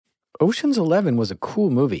Ocean's 11 was a cool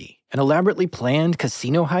movie, an elaborately planned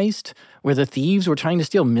casino heist where the thieves were trying to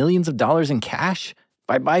steal millions of dollars in cash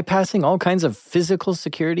by bypassing all kinds of physical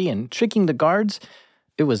security and tricking the guards.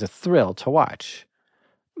 It was a thrill to watch.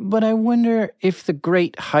 But I wonder if the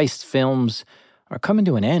great heist films are coming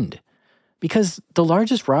to an end, because the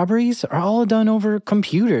largest robberies are all done over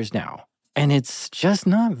computers now, and it's just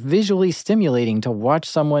not visually stimulating to watch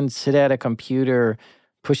someone sit at a computer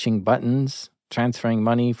pushing buttons, transferring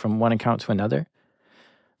money from one account to another.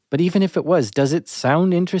 But even if it was, does it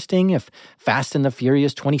sound interesting if Fast and the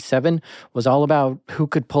Furious 27 was all about who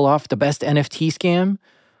could pull off the best NFT scam?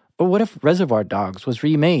 Or what if Reservoir Dogs was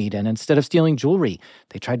remade and instead of stealing jewelry,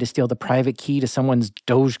 they tried to steal the private key to someone's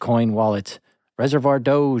Dogecoin wallet? Reservoir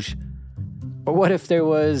Doge. Or what if there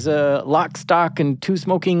was lock, stock, and two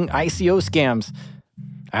smoking ICO scams?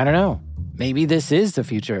 I don't know. Maybe this is the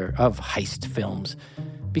future of heist films,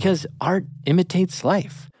 because art imitates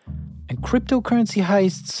life. And cryptocurrency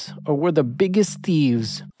heists are where the biggest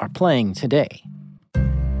thieves are playing today.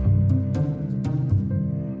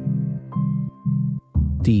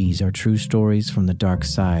 These are true stories from the dark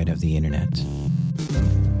side of the internet.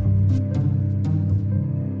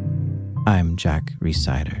 I'm Jack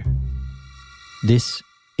Rhysider. This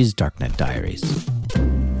is Darknet Diaries.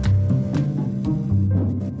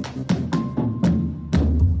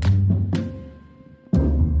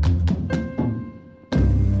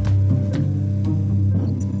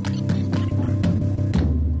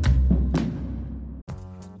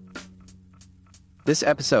 This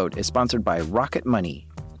episode is sponsored by Rocket Money.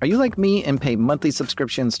 Are you like me and pay monthly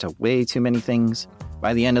subscriptions to way too many things?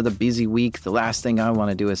 By the end of the busy week, the last thing I want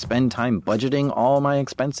to do is spend time budgeting all my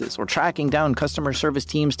expenses or tracking down customer service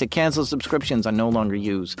teams to cancel subscriptions I no longer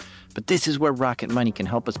use. But this is where Rocket Money can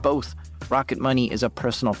help us both. Rocket Money is a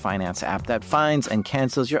personal finance app that finds and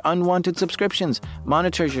cancels your unwanted subscriptions,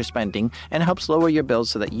 monitors your spending, and helps lower your bills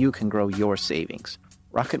so that you can grow your savings.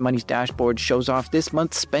 Rocket Money's dashboard shows off this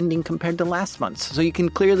month's spending compared to last month's, so you can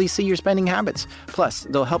clearly see your spending habits. Plus,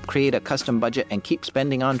 they'll help create a custom budget and keep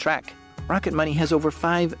spending on track. Rocket Money has over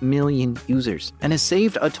 5 million users and has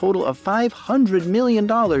saved a total of $500 million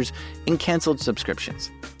in canceled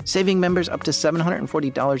subscriptions, saving members up to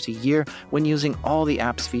 $740 a year when using all the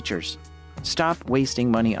app's features. Stop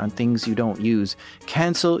wasting money on things you don't use.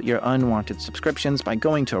 Cancel your unwanted subscriptions by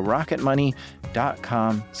going to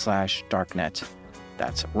rocketmoney.com/darknet.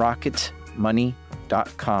 That's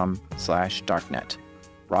rocketmoney.com/darknet.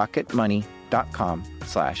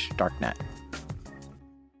 rocketmoney.com/darknet.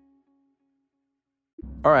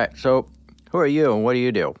 All right, so who are you and what do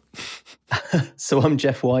you do? So I'm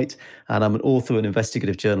Jeff White, and I'm an author and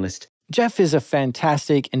investigative journalist. Jeff is a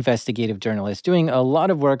fantastic investigative journalist doing a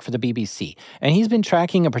lot of work for the BBC, and he's been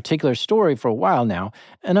tracking a particular story for a while now,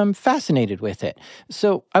 and I'm fascinated with it.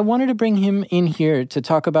 So I wanted to bring him in here to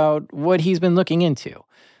talk about what he's been looking into.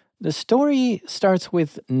 The story starts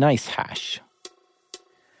with NiceHash.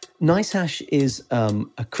 NiceHash is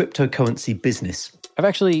a cryptocurrency business. I've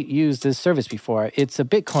actually used this service before. It's a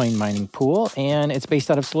Bitcoin mining pool, and it's based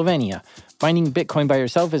out of Slovenia. Mining Bitcoin by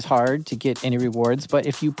yourself is hard to get any rewards, but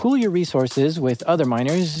if you pool your resources with other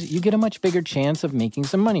miners, you get a much bigger chance of making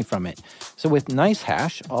some money from it. So with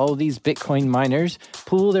NiceHash, all these Bitcoin miners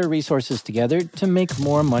pool their resources together to make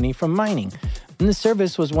more money from mining. And this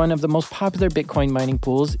service was one of the most popular Bitcoin mining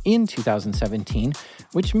pools in 2017,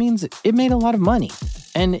 which means it made a lot of money.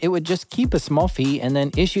 And it would just keep a small fee and then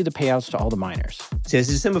issue the payouts to all the miners. So it's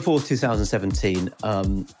December 4th, 2017.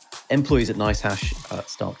 Employees at NiceHash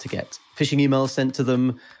start to get phishing emails sent to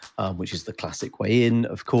them, which is the classic way in,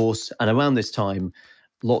 of course. And around this time,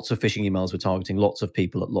 lots of phishing emails were targeting lots of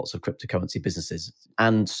people at lots of cryptocurrency businesses.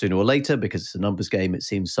 And sooner or later, because it's a numbers game, it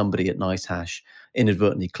seems somebody at NiceHash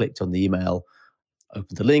inadvertently clicked on the email,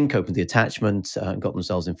 opened the link, opened the attachment, and got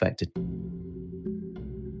themselves infected.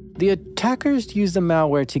 The attackers used the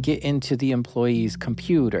malware to get into the employee's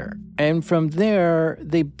computer. And from there,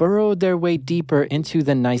 they burrowed their way deeper into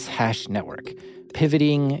the NiceHash network,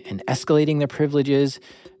 pivoting and escalating their privileges.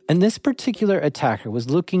 And this particular attacker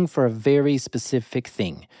was looking for a very specific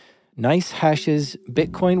thing: NiceHash's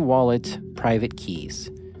Bitcoin wallet private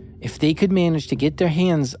keys. If they could manage to get their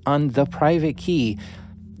hands on the private key,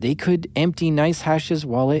 they could empty NiceHash's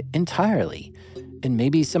wallet entirely, and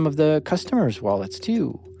maybe some of the customers' wallets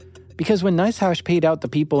too. Because when NiceHash paid out the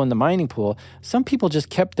people in the mining pool, some people just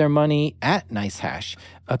kept their money at NiceHash,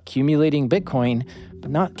 accumulating Bitcoin, but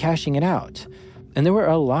not cashing it out. And there were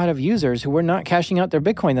a lot of users who were not cashing out their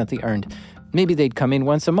Bitcoin that they earned. Maybe they'd come in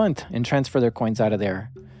once a month and transfer their coins out of there.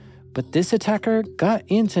 But this attacker got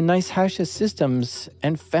into NiceHash's systems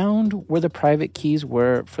and found where the private keys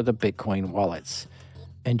were for the Bitcoin wallets.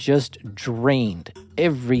 and just drained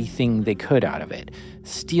everything they could out of it,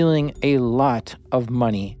 stealing a lot of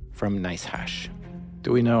money from NiceHash.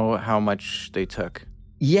 Do we know how much they took?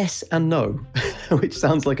 Yes and no, which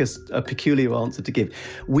sounds like a peculiar answer to give.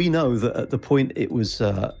 We know that at the point it was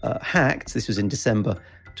hacked, this was in December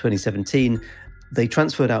 2017, they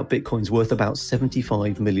transferred out Bitcoins worth about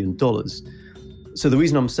 $75 million. So the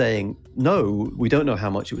reason I'm saying no, we don't know how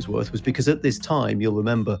much it was worth, was because at this time, you'll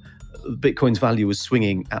remember, Bitcoin's value was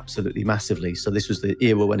swinging absolutely massively. So this was the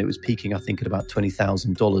era when it was peaking, I think, at about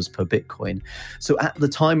 $20,000 per Bitcoin. So at the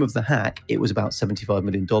time of the hack, it was about $75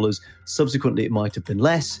 million. Subsequently, it might have been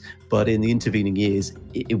less, but in the intervening years,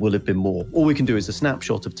 it will have been more. All we can do is a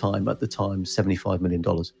snapshot of time at the time, $75 million.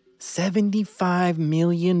 $75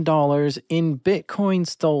 million in Bitcoin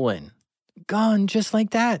stolen. Gone just like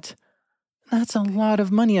that. That's a lot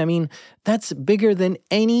of money. I mean, that's bigger than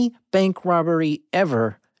any bank robbery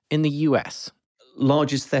ever in the US.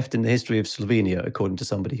 Largest theft in the history of Slovenia, according to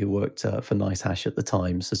somebody who worked for NiceHash at the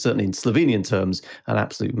time. So certainly in Slovenian terms, an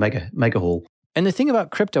absolute mega haul. And the thing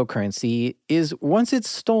about cryptocurrency is once it's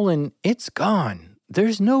stolen, it's gone.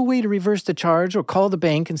 There's no way to reverse the charge or call the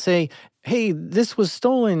bank and say, hey, this was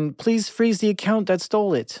stolen. Please freeze the account that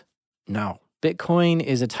stole it. No. Bitcoin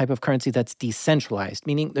is a type of currency that's decentralized,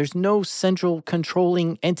 meaning there's no central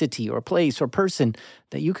controlling entity or place or person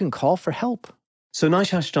that you can call for help. So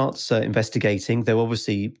NiceHash starts investigating. They're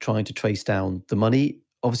obviously trying to trace down the money.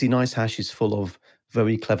 Obviously, NiceHash is full of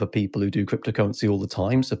very clever people who do cryptocurrency all the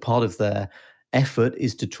time. So part of their effort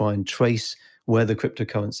is to try and trace where the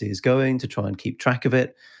cryptocurrency is going, to try and keep track of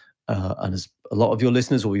it. And as a lot of your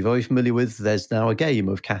listeners will be very familiar with, there's now a game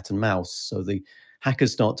of cat and mouse. So the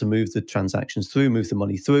hackers start to move the transactions through, move the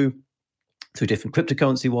money through different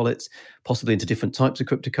cryptocurrency wallets, possibly into different types of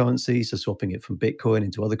cryptocurrencies, so swapping it from Bitcoin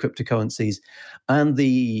into other cryptocurrencies. And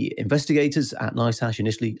the investigators at NiceHash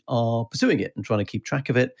initially are pursuing it and trying to keep track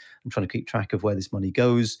of it and trying to keep track of where this money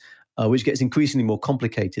goes, which gets increasingly more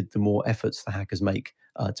complicated the more efforts the hackers make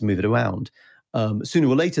to move it around. Sooner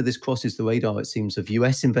or later, this crosses the radar, it seems, of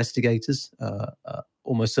US investigators,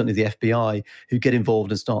 almost certainly the FBI, who get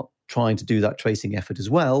involved and start trying to do that tracing effort as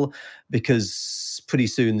well, because pretty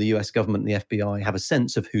soon the US government and the FBI have a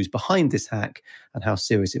sense of who's behind this hack and how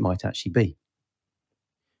serious it might actually be.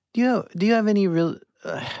 Do you have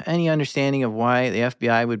any understanding of why the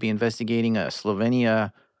FBI would be investigating a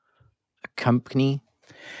Slovenia company?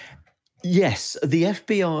 Yes, the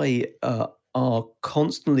FBI are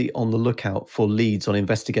constantly on the lookout for leads on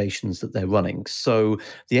investigations that they're running. So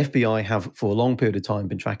the FBI have, for a long period of time,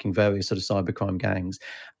 been tracking various sort of cybercrime gangs,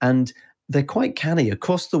 and they're quite canny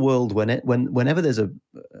across the world. Whenever there's a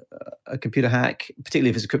computer hack, particularly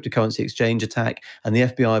if it's a cryptocurrency exchange attack, and the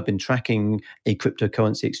FBI have been tracking a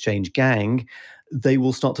cryptocurrency exchange gang, they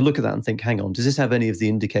will start to look at that and think, hang on, does this have any of the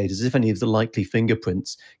indicators, as if any of the likely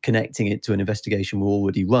fingerprints connecting it to an investigation we're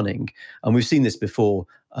already running? And we've seen this before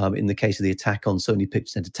in the case of the attack on Sony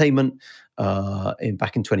Pictures Entertainment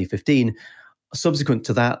back in 2015. Subsequent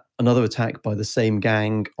to that, another attack by the same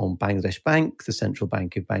gang on Bangladesh Bank, the central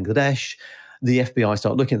bank of Bangladesh. The FBI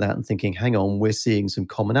start looking at that and thinking, hang on, we're seeing some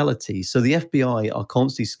commonality. So the FBI are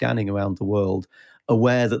constantly scanning around the world,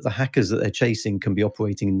 aware that the hackers that they're chasing can be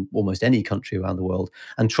operating in almost any country around the world,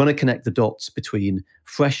 and trying to connect the dots between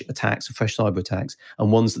fresh attacks, fresh cyber attacks,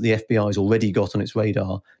 and ones that the FBI has already got on its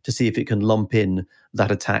radar to see if it can lump in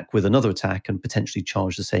that attack with another attack and potentially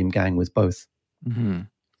charge the same gang with both. Mm-hmm.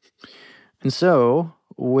 And so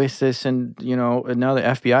with this, and now the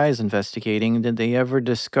FBI is investigating, did they ever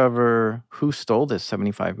discover who stole this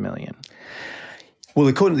 $75 million? Well,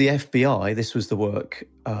 according to the FBI, this was the work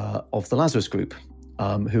of the Lazarus Group,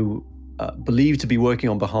 who believed to be working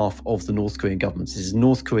on behalf of the North Korean government. This is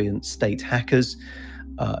North Korean state hackers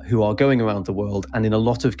who are going around the world and in a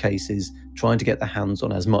lot of cases trying to get their hands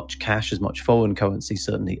on as much cash, as much foreign currency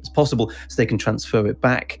certainly as possible, so they can transfer it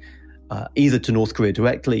back either to North Korea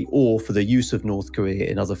directly or for the use of North Korea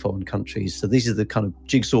in other foreign countries. So these are the kind of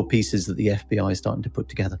jigsaw pieces that the FBI is starting to put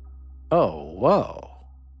together. Oh, whoa.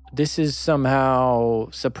 This is somehow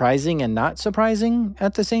surprising and not surprising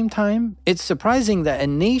at the same time. It's surprising that a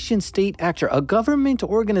nation-state actor, a government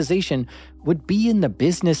organization, would be in the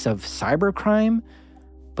business of cybercrime.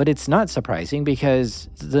 But it's not surprising because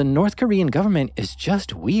the North Korean government is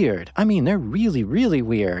just weird. I mean, they're really, really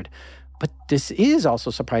weird. But this is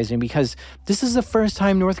also surprising because this is the first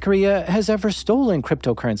time North Korea has ever stolen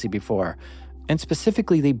cryptocurrency before. And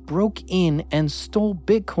specifically, they broke in and stole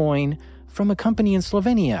Bitcoin from a company in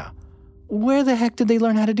Slovenia. Where the heck did they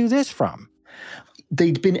learn how to do this from?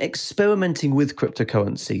 They'd been experimenting with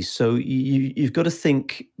cryptocurrency. So you've got to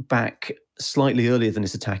think back slightly earlier than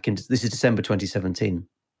this attack. This is December 2017.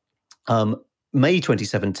 May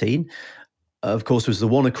 2017, of course, was the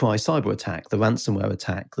WannaCry cyber attack, the ransomware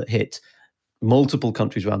attack that hit multiple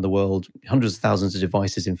countries around the world, hundreds of thousands of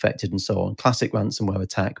devices infected and so on. Classic ransomware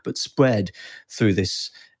attack, but spread through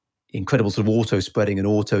this incredible sort of auto-spreading and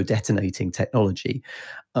auto-detonating technology.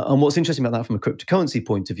 And what's interesting about that from a cryptocurrency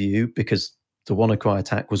point of view, because the WannaCry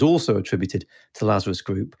attack was also attributed to the Lazarus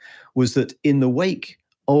Group, was that in the wake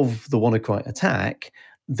of the WannaCry attack,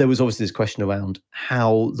 there was obviously this question around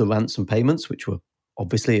how the ransom payments, which were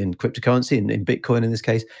obviously in cryptocurrency, in Bitcoin in this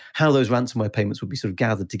case, how those ransomware payments would be sort of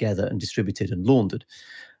gathered together and distributed and laundered.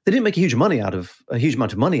 They didn't make a huge amount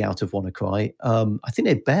of money out of WannaCry. I think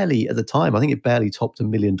it barely topped $1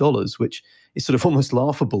 million, which is sort of almost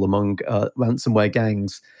laughable among ransomware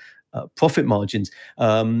gangs' profit margins.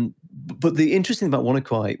 But the interesting thing about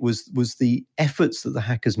WannaCry was the efforts that the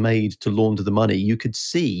hackers made to launder the money. You could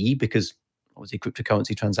see, because obviously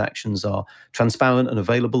cryptocurrency transactions are transparent and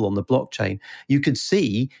available on the blockchain, you could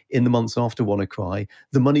see in the months after WannaCry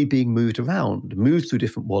the money being moved around, moved through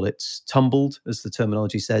different wallets, tumbled, as the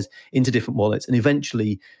terminology says, into different wallets, and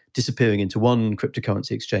eventually disappearing into one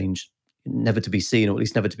cryptocurrency exchange, never to be seen, or at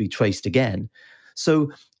least never to be traced again.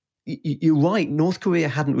 So you're right, North Korea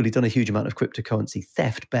hadn't really done a huge amount of cryptocurrency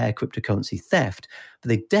theft, bare cryptocurrency theft, but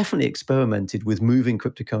they definitely experimented with moving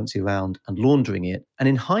cryptocurrency around and laundering it. And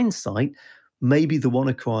in hindsight, maybe the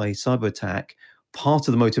WannaCry cyber attack, part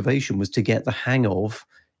of the motivation was to get the hang of,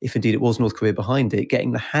 if indeed it was North Korea behind it,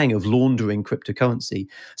 getting the hang of laundering cryptocurrency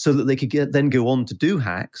so that they could then go on to do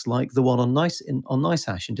hacks like the one on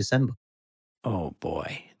NiceHash in December. Oh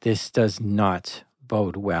boy, this does not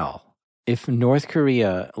bode well. If North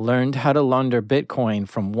Korea learned how to launder Bitcoin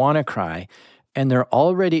from WannaCry, and they're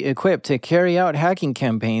already equipped to carry out hacking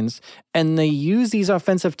campaigns, and they use these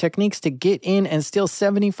offensive techniques to get in and steal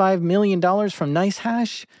 $75 million from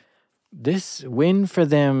NiceHash, this win for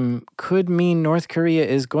them could mean North Korea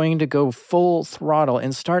is going to go full throttle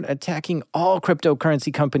and start attacking all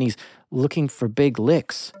cryptocurrency companies looking for big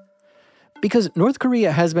licks. Because North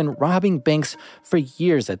Korea has been robbing banks for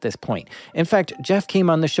years at this point. In fact, Jeff came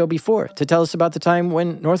on the show before to tell us about the time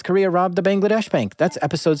when North Korea robbed the Bangladesh bank. That's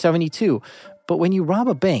episode 72. But when you rob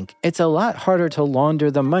a bank, it's a lot harder to launder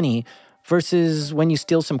the money versus when you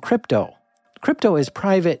steal some crypto. Crypto is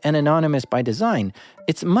private and anonymous by design.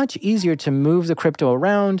 It's much easier to move the crypto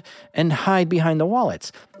around and hide behind the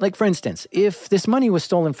wallets. Like, for instance, if this money was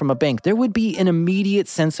stolen from a bank, there would be an immediate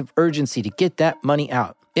sense of urgency to get that money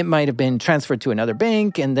out. It might have been transferred to another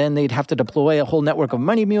bank, and then they'd have to deploy a whole network of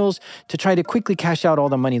money mules to try to quickly cash out all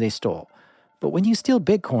the money they stole. But when you steal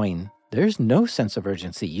Bitcoin, there's no sense of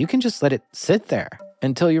urgency. You can just let it sit there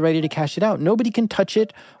until you're ready to cash it out. Nobody can touch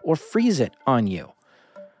it or freeze it on you.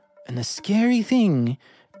 And the scary thing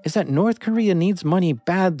is that North Korea needs money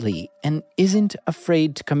badly and isn't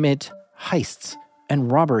afraid to commit heists and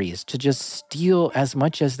robberies to just steal as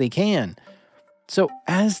much as they can. So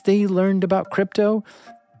as they learned about crypto,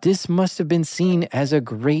 this must have been seen as a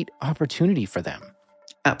great opportunity for them.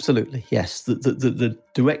 Absolutely, yes.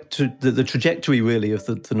 The trajectory really of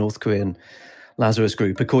the North Korean Lazarus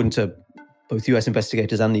Group, according to both US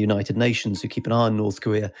investigators and the United Nations, who keep an eye on North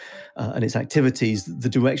Korea and its activities, the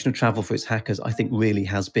direction of travel for its hackers, I think, really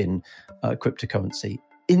has been cryptocurrency.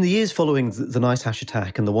 In the years following the NiceHash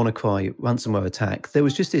attack and the WannaCry ransomware attack, there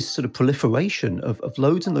was just this sort of proliferation of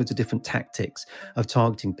loads and loads of different tactics of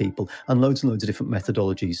targeting people and loads of different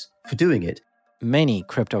methodologies for doing it. Many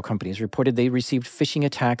crypto companies reported they received phishing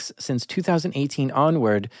attacks since 2018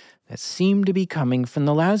 onward that seemed to be coming from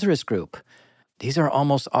the Lazarus Group. These are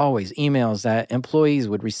almost always emails that employees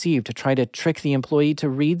would receive to try to trick the employee to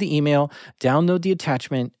read the email, download the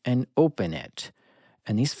attachment, and open it.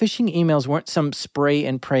 And these phishing emails weren't some spray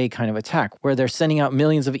and pray kind of attack where they're sending out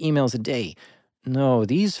millions of emails a day. No,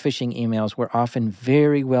 these phishing emails were often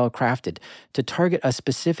very well crafted to target a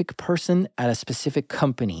specific person at a specific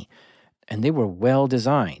company, and they were well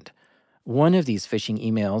designed. One of these phishing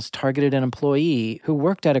emails targeted an employee who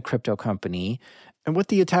worked at a crypto company, and what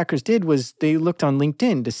the attackers did was they looked on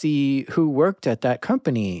LinkedIn to see who worked at that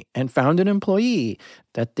company and found an employee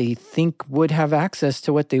that they think would have access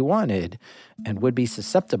to what they wanted and would be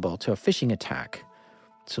susceptible to a phishing attack.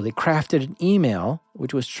 So they crafted an email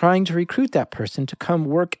which was trying to recruit that person to come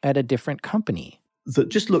work at a different company. That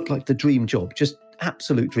just looked like the dream job, just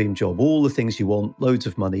absolute dream job, all the things you want, loads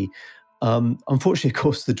of money. Unfortunately, of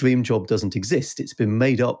course, the dream job doesn't exist. It's been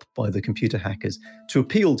made up by the computer hackers to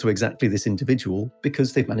appeal to exactly this individual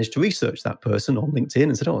because they've managed to research that person on LinkedIn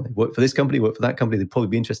and said, oh, they work for this company, work for that company, they'd probably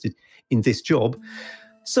be interested in this job.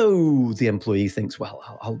 So the employee thinks, well,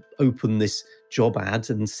 I'll open this job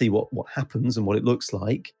ad and see what happens and what it looks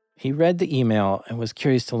like. He read the email and was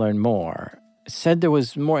curious to learn more. It said there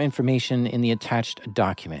was more information in the attached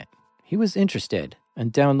document. He was interested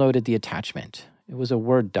and downloaded the attachment. It was a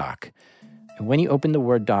Word doc. And when he opened the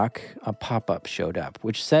Word doc, a pop-up showed up,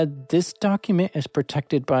 which said, "This document is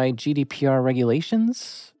protected by GDPR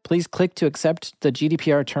regulations. Please click to accept the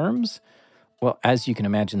GDPR terms." Well, as you can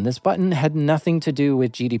imagine, this button had nothing to do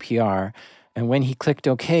with GDPR. And when he clicked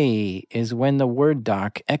OK is when the Word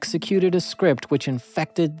doc executed a script which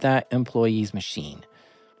infected that employee's machine.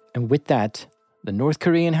 And with that, the North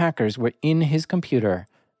Korean hackers were in his computer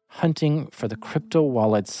hunting for the crypto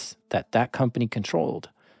wallets that company controlled.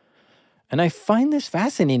 And I find this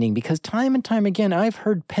fascinating because time and time again, I've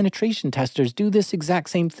heard penetration testers do this exact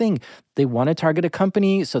same thing. They want to target a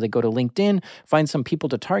company, so they go to LinkedIn, find some people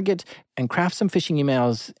to target, and craft some phishing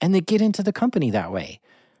emails, and they get into the company that way.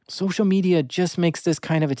 Social media just makes this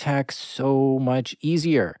kind of attack so much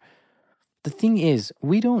easier. The thing is,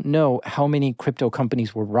 we don't know how many crypto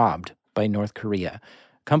companies were robbed by North Korea.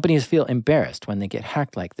 Companies feel embarrassed when they get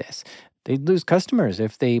hacked like this. They'd lose customers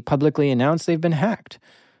if they publicly announce they've been hacked.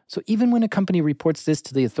 So even when a company reports this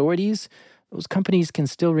to the authorities, those companies can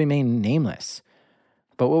still remain nameless.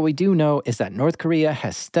 But what we do know is that North Korea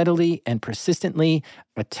has steadily and persistently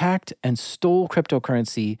attacked and stole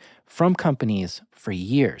cryptocurrency from companies for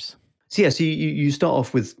years. So yes, you start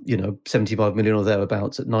off with 75 million or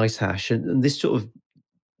thereabouts at NiceHash, and this sort of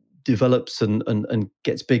develops and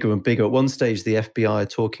gets bigger and bigger. At one stage, the FBI are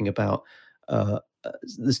talking about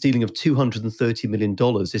the stealing of $230 million.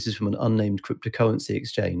 This is from an unnamed cryptocurrency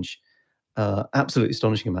exchange. Absolutely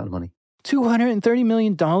astonishing amount of money. $230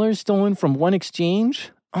 million stolen from one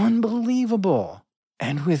exchange? Unbelievable.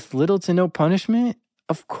 And with little to no punishment,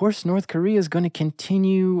 of course North Korea is going to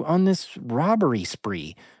continue on this robbery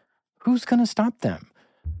spree. Who's going to stop them?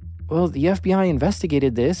 Well, the FBI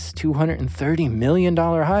investigated this $230 million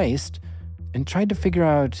heist and tried to figure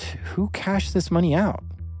out who cashed this money out.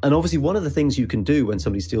 And obviously, one of the things you can do when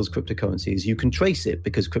somebody steals cryptocurrency is you can trace it,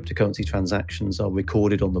 because cryptocurrency transactions are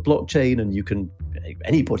recorded on the blockchain, and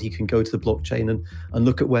anybody can go to the blockchain and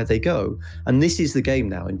look at where they go. And this is the game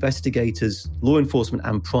now. Investigators, law enforcement,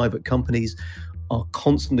 and private companies are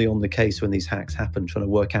constantly on the case when these hacks happen, trying to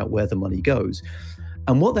work out where the money goes.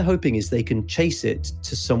 And what they're hoping is they can chase it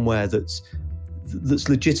to somewhere that's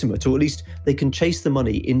legitimate, or at least they can chase the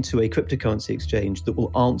money into a cryptocurrency exchange that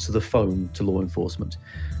will answer the phone to law enforcement.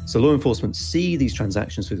 So law enforcement see these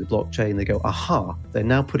transactions through the blockchain, they go, aha, they're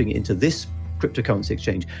now putting it into this cryptocurrency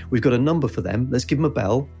exchange. We've got a number for them. Let's give them a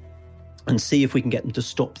bell and see if we can get them to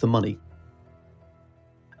stop the money.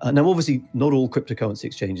 Now, obviously, not all cryptocurrency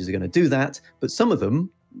exchanges are going to do that, but some of them,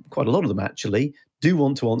 quite a lot of them actually, do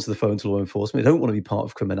want to answer the phone to law enforcement. They don't want to be part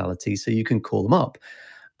of criminality, so you can call them up.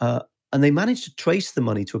 And they managed to trace the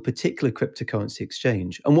money to a particular cryptocurrency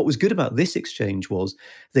exchange. And what was good about this exchange was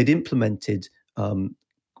they'd implemented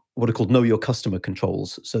what are called know your customer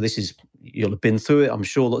controls. So this is, you'll have been through it. I'm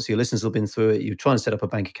sure lots of your listeners have been through it. You're trying to set up a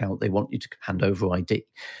bank account. They want you to hand over ID.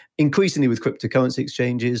 Increasingly with cryptocurrency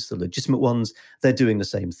exchanges, the legitimate ones, they're doing the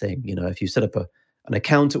same thing. If you set up an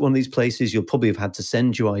account at one of these places, you'll probably have had to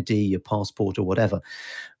send your ID, your passport or whatever.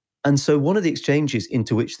 And so one of the exchanges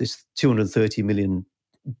into which this $230 million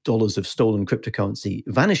of stolen cryptocurrency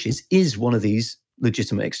vanishes is one of these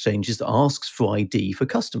legitimate exchanges that asks for ID for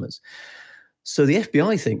customers. So the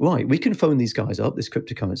FBI think, right, we can phone these guys up, this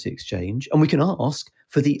cryptocurrency exchange, and we can ask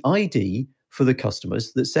for the ID for the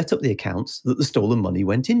customers that set up the accounts that the stolen money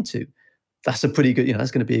went into. That's a pretty good,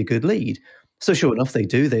 that's going to be a good lead. So sure enough, they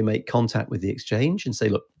do. They make contact with the exchange and say,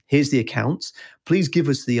 look, here's the accounts. Please give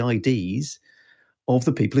us the IDs of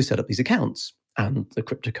the people who set up these accounts. And the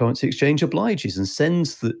cryptocurrency exchange obliges and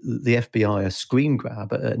sends the FBI a screen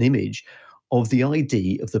grab, an image of the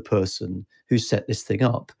ID of the person who set this thing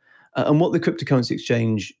up. And what the cryptocurrency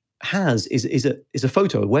exchange has is a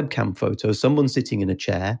photo, a webcam photo, someone sitting in a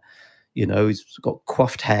chair. He's got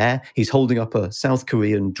coiffed hair. He's holding up a South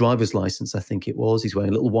Korean driver's license, I think it was. He's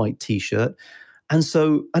wearing a little white T-shirt. And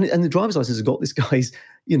so, and the driver's license has got this guy's,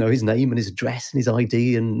 his name and his address and his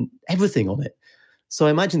ID and everything on it. So I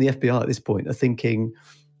imagine the FBI at this point are thinking,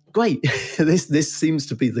 great, this seems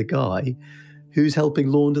to be the guy who's helping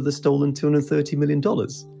launder the stolen $230 million.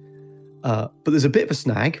 But there's a bit of a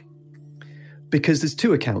snag because there's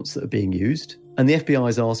two accounts that are being used, and the FBI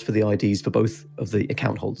has asked for the IDs for both of the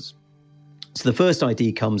account holders. So the first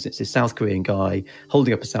ID comes, it's this South Korean guy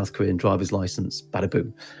holding up a South Korean driver's license, bada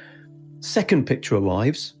boom. Second picture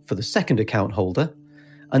arrives for the second account holder,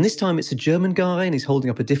 and this time it's a German guy, and he's holding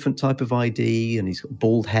up a different type of ID, and he's got a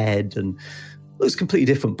bald head, and looks completely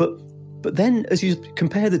different. But then, as you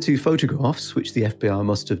compare the two photographs, which the FBI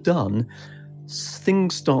must have done,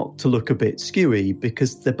 things start to look a bit skewy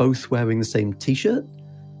because they're both wearing the same T-shirt.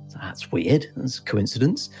 So that's weird. That's a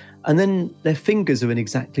coincidence. And then their fingers are in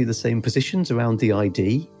exactly the same positions around the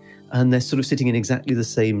ID, and they're sort of sitting in exactly the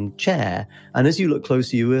same chair. And as you look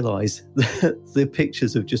closer, you realise that the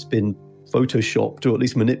pictures have just been photoshopped or at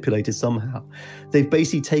least manipulated somehow. They've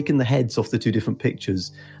basically taken the heads off the two different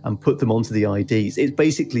pictures and put them onto the IDs. It's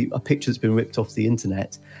basically a picture that's been ripped off the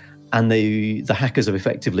internet. And the hackers have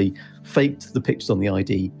effectively faked the pictures on the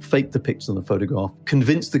ID, faked the pictures on the photograph,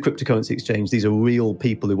 convinced the cryptocurrency exchange these are real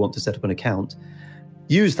people who want to set up an account,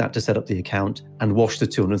 used that to set up the account, and washed the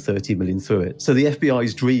 230 million through it. So the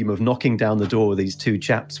FBI's dream of knocking down the door of these two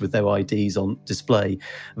chaps with their IDs on display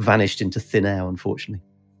vanished into thin air, unfortunately.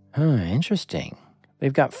 Interesting.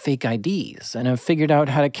 They've got fake IDs and have figured out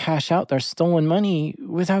how to cash out their stolen money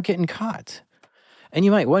without getting caught. And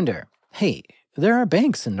you might wonder, hey, there are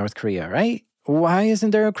banks in North Korea, right? Why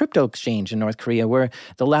isn't there a crypto exchange in North Korea where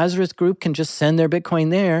the Lazarus Group can just send their Bitcoin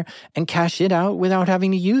there and cash it out without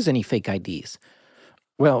having to use any fake IDs?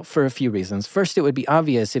 Well, for a few reasons. First, it would be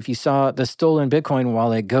obvious if you saw the stolen Bitcoin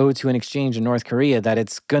wallet go to an exchange in North Korea that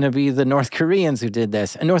it's going to be the North Koreans who did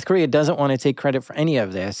this. And North Korea doesn't want to take credit for any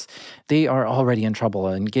of this. They are already in trouble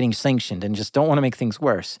and getting sanctioned and just don't want to make things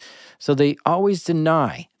worse. So they always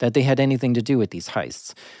deny that they had anything to do with these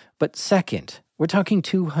heists. But second, we're talking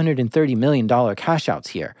 $230 million cash outs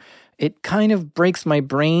here. It kind of breaks my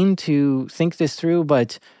brain to think this through,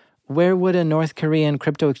 but where would a North Korean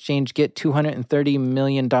crypto exchange get $230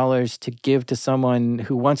 million to give to someone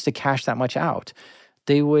who wants to cash that much out?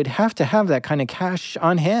 They would have to have that kind of cash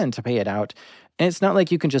on hand to pay it out. And it's not like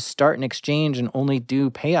you can just start an exchange and only do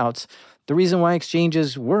payouts. The reason why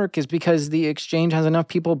exchanges work is because the exchange has enough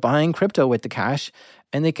people buying crypto with the cash,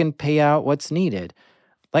 and they can pay out what's needed.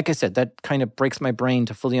 Like I said, that kind of breaks my brain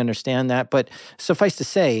to fully understand that, but suffice to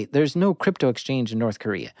say, there's no crypto exchange in North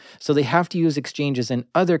Korea, so they have to use exchanges in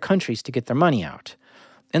other countries to get their money out.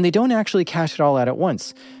 And they don't actually cash it all out at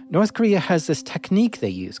once. North Korea has this technique they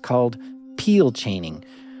use called peel chaining.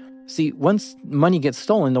 See, once money gets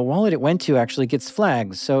stolen, the wallet it went to actually gets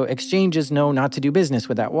flagged, so exchanges know not to do business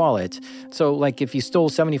with that wallet. So, like if you stole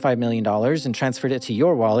 $75 million and transferred it to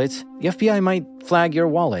your wallet, the FBI might flag your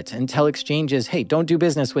wallet and tell exchanges, hey, don't do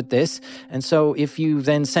business with this. And so if you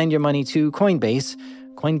then send your money to Coinbase,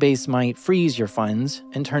 Coinbase might freeze your funds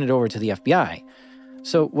and turn it over to the FBI.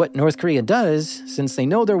 So what North Korea does, since they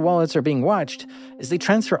know their wallets are being watched, is they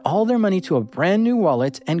transfer all their money to a brand new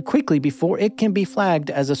wallet, and quickly, before it can be flagged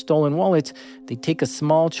as a stolen wallet, they take a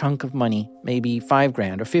small chunk of money, maybe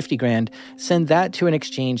 $5,000 or $50,000, send that to an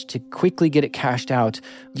exchange to quickly get it cashed out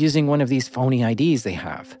using one of these phony IDs they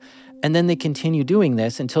have. And then they continue doing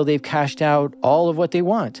this until they've cashed out all of what they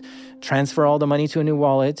want. Transfer all the money to a new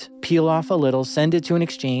wallet, peel off a little, send it to an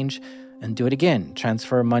exchange, and do it again.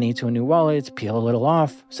 Transfer money to a new wallet, peel a little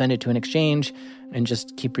off, send it to an exchange, and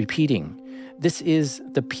just keep repeating. This is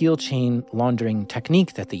the peel chain laundering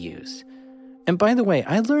technique that they use. And by the way,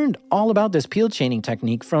 I learned all about this peel chaining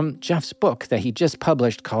technique from Jeff's book that he just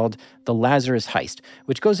published called The Lazarus Heist,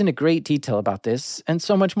 which goes into great detail about this and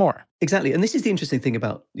so much more. Exactly. And this is the interesting thing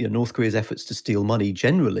about North Korea's efforts to steal money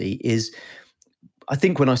generally is, I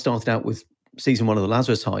think when I started out with season 1 of the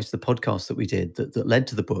Lazarus Heist, the podcast that we did that led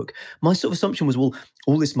to the book, my sort of assumption was, well,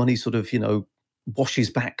 all this money sort of, washes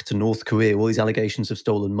back to North Korea, all these allegations of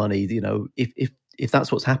stolen money, if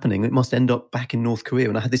that's what's happening, it must end up back in North Korea.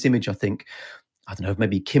 And I had this image, I think, I don't know,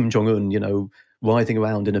 maybe Kim Jong-un, writhing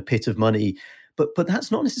around in a pit of money. But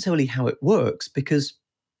that's not necessarily how it works, because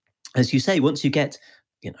as you say, once you get,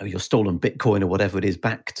 your stolen Bitcoin or whatever it is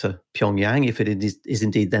back to Pyongyang, if it is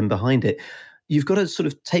indeed them behind it, you've got to sort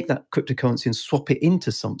of take that cryptocurrency and swap it into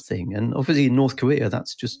something. And obviously in North Korea,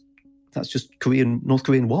 that's just North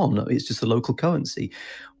Korean won. It's just a local currency.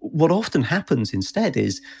 What often happens instead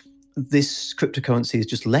is this cryptocurrency is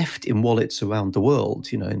just left in wallets around the world,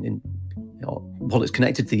 in wallets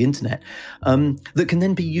connected to the internet, that can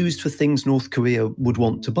then be used for things North Korea would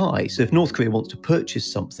want to buy. So if North Korea wants to purchase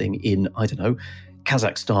something in, I don't know,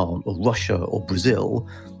 Kazakhstan or Russia or Brazil,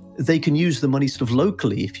 they can use the money sort of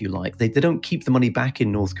locally, if you like. They don't keep the money back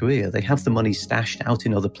in North Korea. They have the money stashed out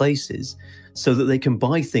in other places so that they can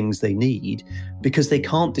buy things they need, because they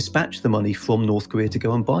can't dispatch the money from North Korea to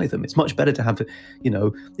go and buy them. It's much better to have,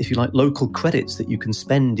 if you like, local credits that you can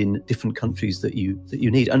spend in different countries that you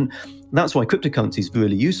need. And that's why cryptocurrency is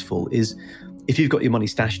really useful, is if you've got your money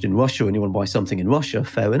stashed in Russia and you want to buy something in Russia,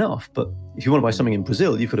 fair enough. But if you want to buy something in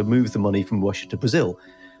Brazil, you've got to move the money from Russia to Brazil.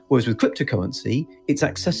 Whereas with cryptocurrency, it's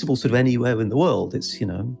accessible sort of anywhere in the world. It's,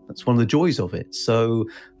 that's one of the joys of it. So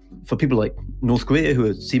for people like North Korea who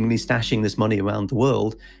are seemingly stashing this money around the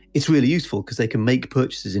world, it's really useful because they can make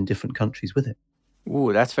purchases in different countries with it.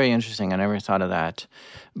 Ooh, that's very interesting. I never thought of that.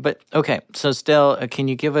 But okay, so still, can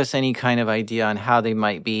you give us any kind of idea on how they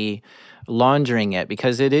might be laundering it?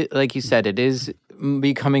 Because it is, like you said, it is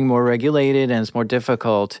becoming more regulated and it's more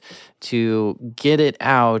difficult to get it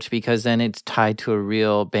out because then it's tied to a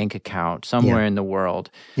real bank account somewhere in the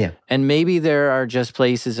world. Yeah. And maybe there are just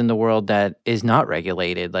places in the world that is not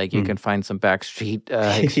regulated. Like you can find some backstreet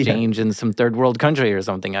exchange in some third world country or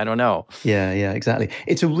something. I don't know. Yeah, exactly.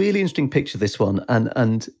 It's a really interesting picture, this one.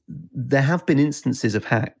 And there have been instances of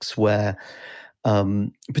hacks where,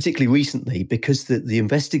 particularly recently, because the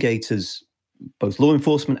investigators, both law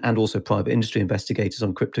enforcement and also private industry investigators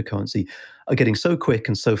on cryptocurrency, are getting so quick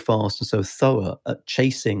and so fast and so thorough at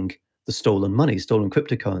chasing the stolen money, stolen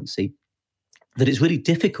cryptocurrency, that it's really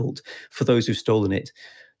difficult for those who've stolen it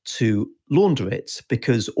to launder it,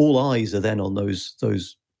 because all eyes are then on those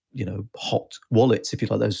hot wallets, if you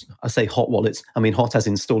like. Those, I say hot wallets, I mean hot as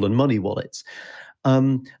in stolen money wallets.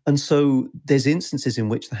 And so there's instances in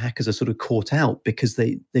which the hackers are sort of caught out because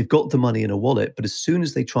they've got the money in a wallet, but as soon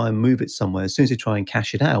as they try and move it somewhere, as soon as they try and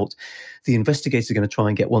cash it out, the investigators are going to try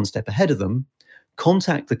and get one step ahead of them,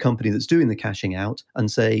 contact the company that's doing the cashing out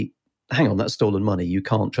and say, hang on, that's stolen money. You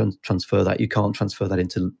can't transfer that. You can't transfer that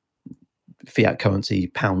into fiat currency,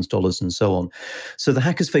 pounds, dollars, and so on. So the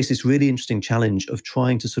hackers face this really interesting challenge of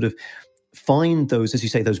trying to sort of find those, as you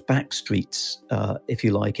say, those back streets, if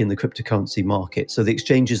you like, in the cryptocurrency market. So the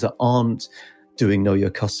exchanges that aren't doing know your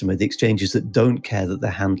customer, the exchanges that don't care that they're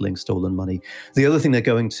handling stolen money. The other thing they're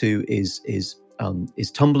going to is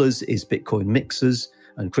tumblers, is Bitcoin mixers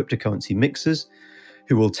and cryptocurrency mixers,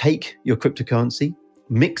 who will take your cryptocurrency,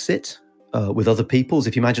 mix it with other people's.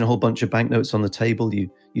 If you imagine a whole bunch of banknotes on the table,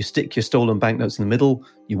 you stick your stolen banknotes in the middle,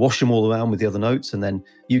 you wash them all around with the other notes, and then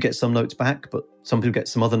you get some notes back, but some people get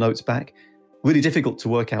some other notes back. Really difficult to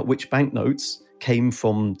work out which banknotes came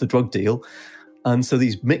from the drug deal. And so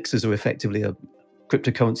these mixers are effectively a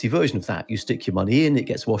cryptocurrency version of that. You stick your money in, it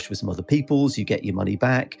gets washed with some other people's, you get your money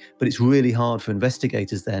back. But it's really hard for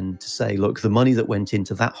investigators then to say, look, the money that went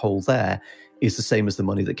into that hole there is the same as the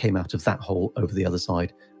money that came out of that hole over the other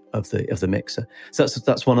side of the mixer. So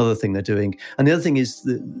that's one other thing they're doing. And the other thing is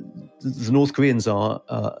the North Koreans are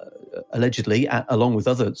allegedly, along with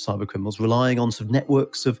other cyber criminals, relying on sort of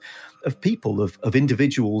networks of people, of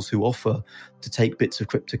individuals who offer to take bits of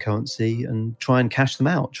cryptocurrency and try and cash them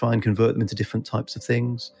out, try and convert them into different types of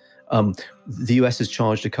things. The US has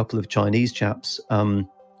charged a couple of Chinese chaps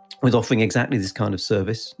with offering exactly this kind of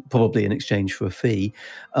service, probably in exchange for a fee,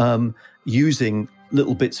 using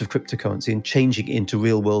little bits of cryptocurrency and changing it into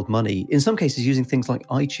real world money. In some cases, using things like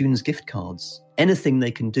iTunes gift cards, anything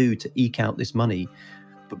they can do to eke out this money.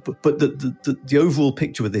 But the overall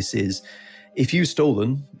picture of this is, if you've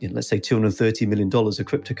stolen, let's say $230 million of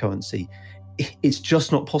cryptocurrency, it's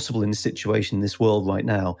just not possible in this situation, in this world right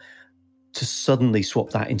now, to suddenly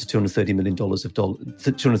swap that into $230 million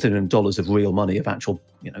of real money, of actual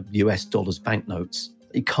US dollars banknotes.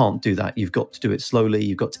 You can't do that. You've got to do it slowly.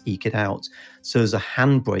 You've got to eke it out. So there's a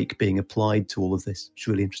handbrake being applied to all of this. It's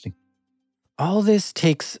really interesting. All this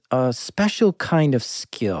takes a special kind of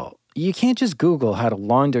skill. You can't just Google how to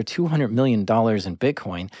launder $200 million in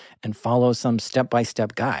Bitcoin and follow some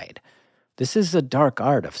step-by-step guide. This is a dark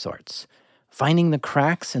art of sorts. Finding the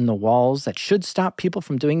cracks in the walls that should stop people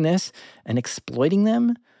from doing this and exploiting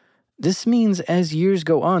them. This means as years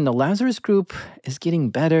go on, the Lazarus Group is getting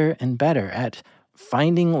better and better at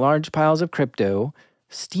finding large piles of crypto,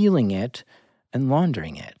 stealing it, and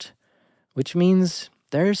laundering it, which means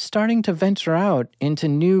they're starting to venture out into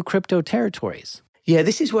new crypto territories. Yeah,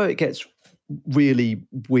 this is where it gets really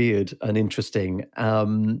weird and interesting.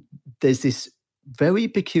 There's this very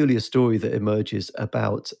peculiar story that emerges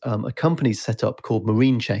about a company set up called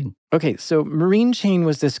Marine Chain. Okay, so Marine Chain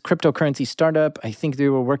was this cryptocurrency startup. I think they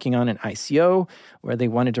were working on an ICO where they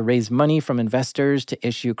wanted to raise money from investors to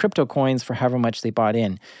issue crypto coins for however much they bought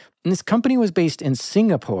in. And this company was based in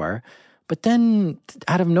Singapore, but then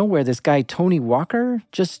out of nowhere, this guy, Tony Walker,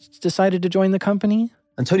 just decided to join the company.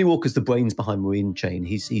 And Tony Walker's the brains behind Marine Chain.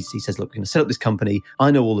 He says, look, we're going to set up this company.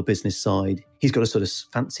 I know all the business side. He's got a sort of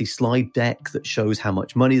fancy slide deck that shows how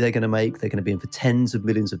much money they're going to make. They're going to be in for tens of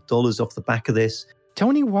millions of dollars off the back of this.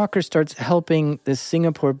 Tony Walker starts helping this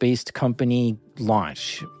Singapore-based company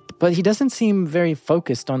launch, but he doesn't seem very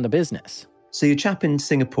focused on the business. So your chap in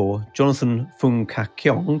Singapore, Jonathan Fung Kah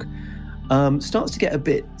Kiong, starts to get a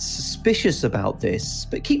bit suspicious about this,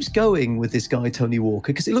 but keeps going with this guy, Tony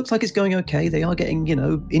Walker, because it looks like it's going okay. They are getting,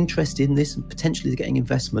 interest in this, and potentially they're getting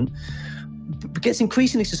investment, but gets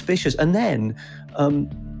increasingly suspicious. And then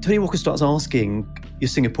Tony Walker starts asking your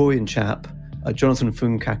Singaporean chap Jonathan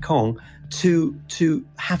Fung Kakong, to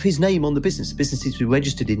have his name on the business. The business needs to be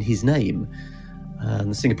registered in his name.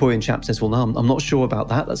 And the Singaporean chap says, well, no, I'm not sure about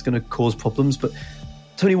that. That's going to cause problems. But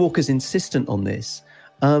Tony Walker's insistent on this.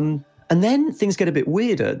 And then things get a bit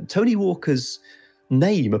weirder. Tony Walker's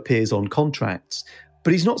name appears on contracts,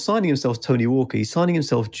 but he's not signing himself Tony Walker. He's signing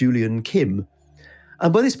himself Julian Kim.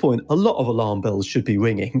 And by this point, a lot of alarm bells should be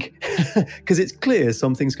ringing because it's clear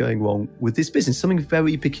something's going wrong with this business, something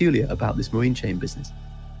very peculiar about this marine chain business.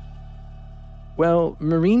 Well,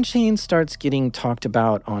 Marine Chain starts getting talked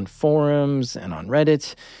about on forums and on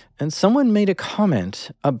Reddit, and someone made a comment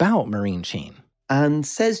about Marine Chain. And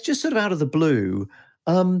says, just sort of out of the blue,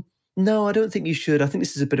 no, I don't think you should. I think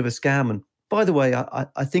this is a bit of a scam. And by the way,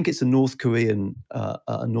 I think it's a North Korean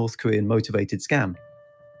motivated scam.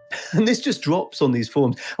 And this just drops on these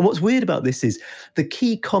forums. And what's weird about this is the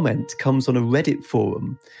key comment comes on a Reddit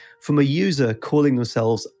forum from a user calling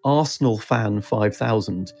themselves Arsenal Fan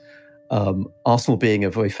 5000. Arsenal being a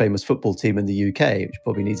very famous football team in the UK, which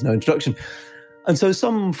probably needs no introduction. And so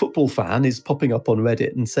some football fan is popping up on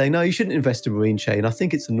Reddit and saying, no, you shouldn't invest in Marine Chain. I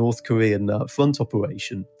think it's a North Korean front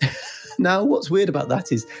operation. Now, what's weird about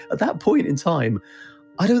that is, at that point in time,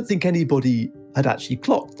 I don't think anybody had actually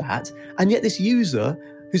clocked that. And yet this user,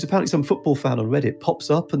 who's apparently some football fan on Reddit, pops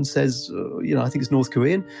up and says, I think it's North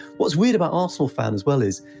Korean. What's weird about Arsenal Fan as well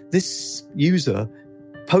is this user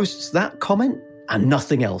posts that comment and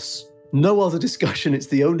nothing else. No other discussion. It's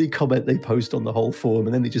the only comment they post on the whole forum,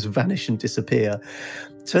 and then they just vanish and disappear.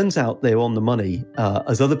 Turns out they're on the money.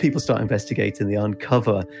 As other people start investigating, they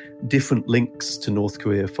uncover different links to North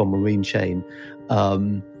Korea from Marine Chain.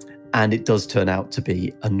 And it does turn out to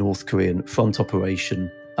be a North Korean front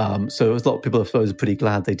operation. So a lot of people, I suppose, are pretty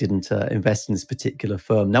glad they didn't invest in this particular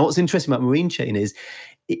firm. Now, what's interesting about Marine Chain is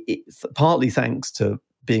it's partly thanks to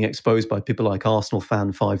being exposed by people like Arsenal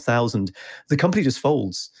Fan 5000, the company just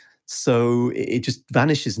folds. So it just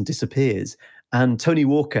vanishes and disappears. And Tony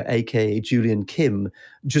Walker, a.k.a. Julian Kim,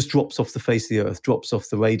 just drops off the face of the earth, drops off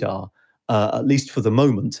the radar, at least for the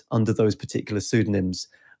moment, under those particular pseudonyms,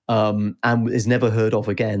 and is never heard of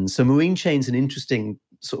again. So Marine Chain's an interesting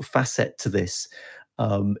sort of facet to this.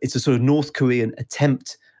 It's a sort of North Korean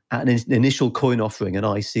attempt at an initial coin offering, an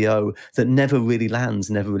ICO, that never really lands,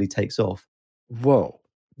 never really takes off. Whoa.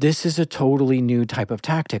 This is a totally new type of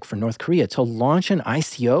tactic for North Korea to launch an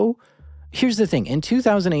ICO. Here's the thing. In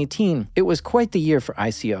 2018, it was quite the year for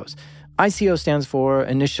ICOs. ICO stands for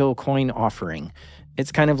Initial Coin Offering.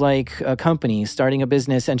 It's kind of like a company starting a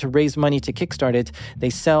business, and to raise money to kickstart it, they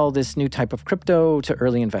sell this new type of crypto to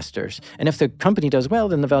early investors. And if the company does well,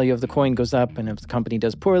 then the value of the coin goes up. And if the company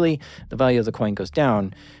does poorly, the value of the coin goes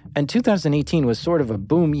down. And 2018 was sort of a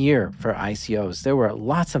boom year for ICOs. There were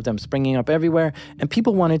lots of them springing up everywhere, and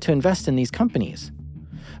people wanted to invest in these companies.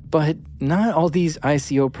 But not all these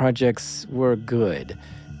ICO projects were good.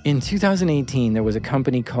 In 2018, there was a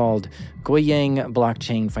company called Goyang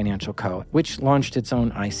Blockchain Financial Co., which launched its own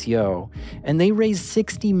ICO, and they raised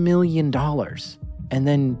 $60 million and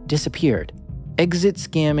then disappeared, exit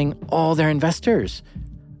scamming all their investors.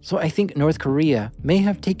 So I think North Korea may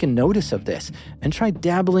have taken notice of this and tried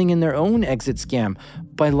dabbling in their own exit scam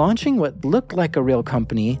by launching what looked like a real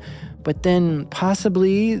company, but then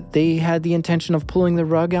possibly they had the intention of pulling the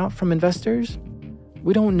rug out from investors.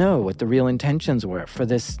 We don't know what the real intentions were for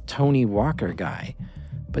this Tony Walker guy,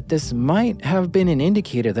 but this might have been an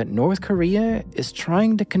indicator that North Korea is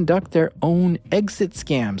trying to conduct their own exit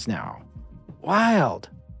scams now. Wild.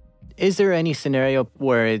 Is there any scenario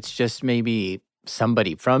where it's just maybe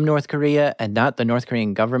somebody from North Korea and not the North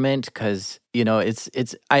Korean government? Because,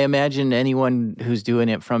 it's I imagine anyone who's doing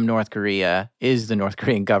it from North Korea is the North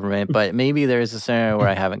Korean government, but maybe there is a scenario where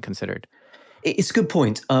I haven't considered. It's a good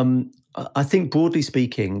point. I think broadly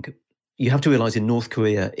speaking, you have to realize in North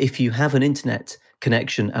Korea, if you have an internet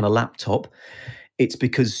connection and a laptop, it's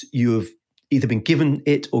because you have either been given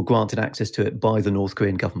it or granted access to it by the North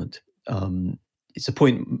Korean government. It's a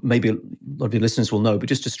point maybe a lot of your listeners will know, but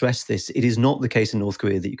just to stress this, it is not the case in North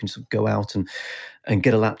Korea that you can sort of go out and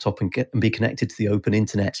get a laptop and be connected to the open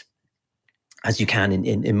internet as you can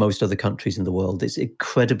in most other countries in the world. It's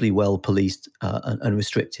incredibly well policed and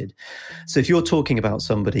restricted. So if you're talking about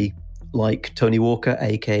somebody like Tony Walker,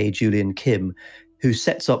 aka Julian Kim, who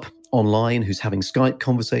sets up online, who's having Skype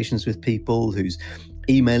conversations with people, who's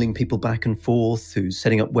emailing people back and forth, who's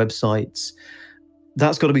setting up websites,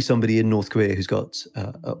 that's got to be somebody in North Korea who's got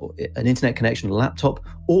an internet connection, a laptop,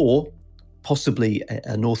 or possibly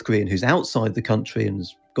a North Korean who's outside the country and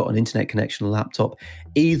has got an internet connection, a laptop.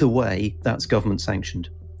 Either way, that's government sanctioned.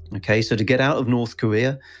 Okay, so to get out of North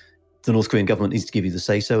Korea, the North Korean government needs to give you the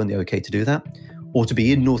say-so and the okay to do that. or to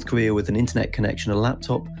be in North Korea with an internet connection, a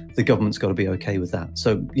laptop, the government's got to be okay with that.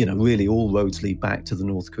 So, really all roads lead back to the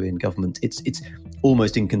North Korean government. It's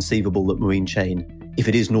almost inconceivable that Marine Chain, if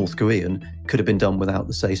it is North Korean, could have been done without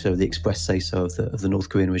the say-so, the express say-so of the North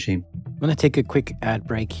Korean regime. I'm going to take a quick ad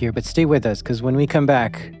break here, but stay with us, because when we come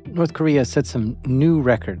back, North Korea set some new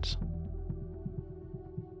records.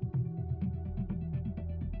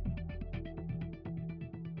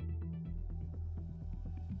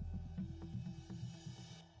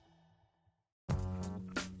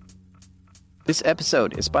 This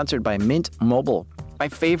episode is sponsored by Mint Mobile. My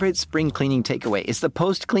favorite spring cleaning takeaway is the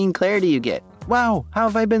post-clean clarity you get. Wow, how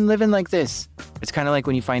have I been living like this? It's kind of like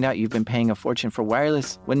when you find out you've been paying a fortune for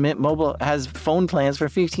wireless when Mint Mobile has phone plans for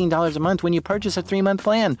 $15 a month when you purchase a 3-month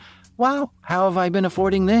plan. Wow, how have I been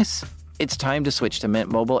affording this? It's time to switch to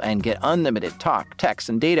Mint Mobile and get unlimited talk, text,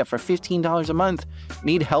 and data for $15 a month.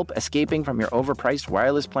 Need help escaping from your overpriced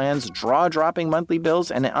wireless plans, jaw-dropping monthly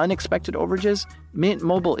bills, and unexpected overages? Mint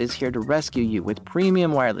Mobile is here to rescue you with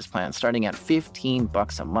premium wireless plans starting at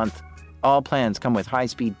 $15 a month. All plans come with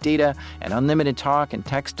high-speed data and unlimited talk and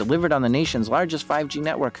text delivered on the nation's largest 5G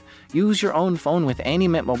network. Use your own phone with any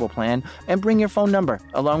Mint Mobile plan and bring your phone number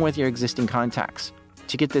along with your existing contacts.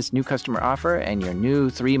 To get this new customer offer and your new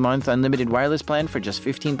 3-month unlimited wireless plan for just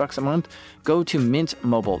 $15 a month, go to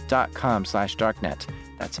mintmobile.com/darknet.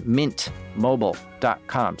 That's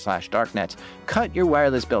mintmobile.com/darknet. Cut your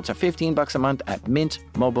wireless bill to $15 a month at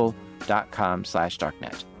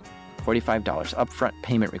mintmobile.com/darknet. $45 upfront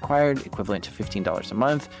payment required, equivalent to $15 a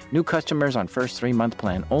month. New customers on first 3-month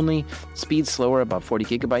plan only. Speed slower above 40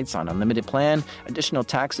 gigabytes on unlimited plan. Additional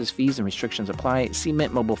taxes, fees, and restrictions apply. See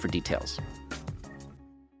Mint Mobile for details.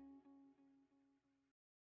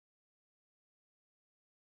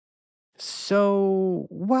 So,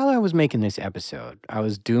 while I was making this episode, I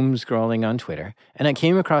was doom scrolling on Twitter, and I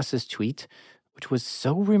came across this tweet, which was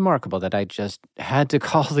so remarkable that I just had to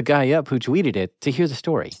call the guy up who tweeted it to hear the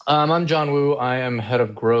story. I'm John Wu. I am head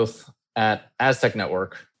of growth at Aztec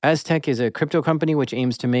Network. Aztec is a crypto company which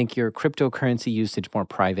aims to make your cryptocurrency usage more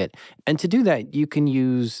private. And to do that, you can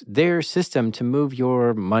use their system to move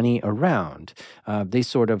your money around. They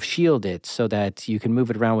sort of shield it so that you can move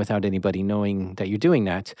it around without anybody knowing that you're doing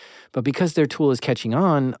that. But because their tool is catching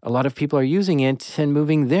on, a lot of people are using it and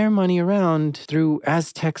moving their money around through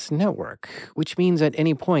Aztec's network, which means at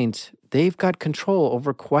any point, they've got control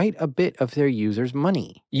over quite a bit of their users'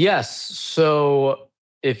 money. Yes. So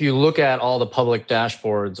if you look at all the public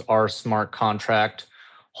dashboards, our smart contract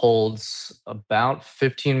holds about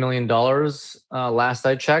 $15 million last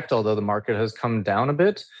I checked, although the market has come down a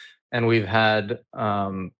bit. And we've had,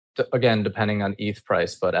 again, depending on ETH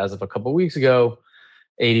price, but as of a couple of weeks ago,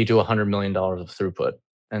 $80 to $100 million of throughput.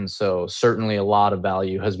 And so certainly a lot of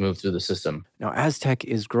value has moved through the system. Now, Aztec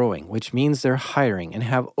is growing, which means they're hiring and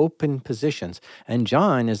have open positions. And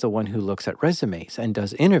John is the one who looks at resumes and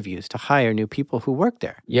does interviews to hire new people who work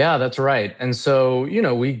there. Yeah, that's right. And so,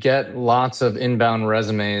 we get lots of inbound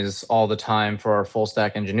resumes all the time for our full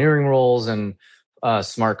stack engineering roles and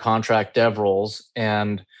smart contract dev roles.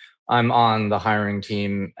 And I'm on the hiring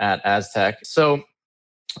team at Aztec. So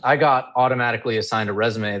I got automatically assigned a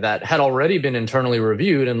resume that had already been internally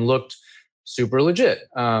reviewed and looked super legit.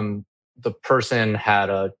 The person had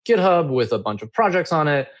a GitHub with a bunch of projects on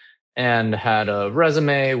it and had a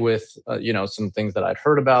resume with, some things that I'd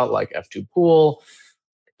heard about, like F2 Pool.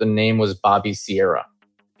 The name was Bobby Sierra.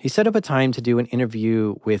 He set up a time to do an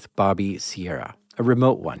interview with Bobby Sierra, a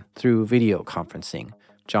remote one, through video conferencing.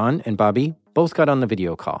 John and Bobby both got on the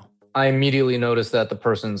video call. I immediately noticed that the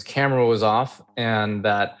person's camera was off and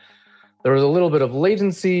that there was a little bit of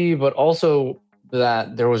latency, but also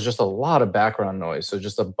that there was just a lot of background noise. So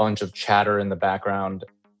just a bunch of chatter in the background.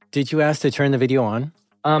 Did you ask to turn the video on?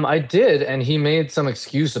 I did, and he made some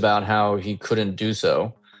excuse about how he couldn't do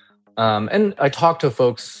so. And I talked to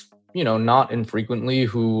folks, not infrequently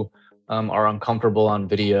who are uncomfortable on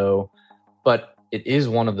video, but it is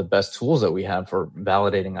one of the best tools that we have for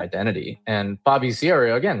validating identity. And Bobby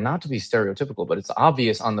Sierra, again, not to be stereotypical, but it's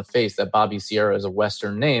obvious on the face that Bobby Sierra is a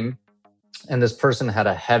Western name. And this person had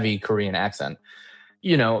a heavy Korean accent.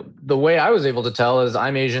 The way I was able to tell is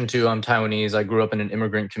I'm Asian too, I'm Taiwanese. I grew up in an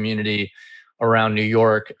immigrant community around New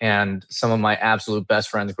York, and some of my absolute best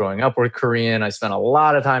friends growing up were Korean. I spent a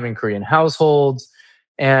lot of time in Korean households.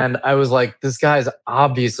 And I was like, this guy's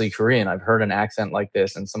obviously Korean. I've heard an accent like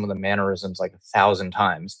this and some of the mannerisms like 1,000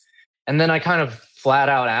 times. And then I kind of flat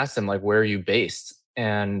out asked him, like, where are you based?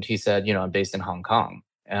 And he said, I'm based in Hong Kong.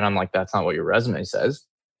 And I'm like, that's not what your resume says.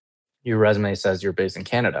 Your resume says you're based in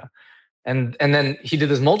Canada. And then he did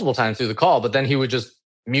this multiple times through the call, but then he would just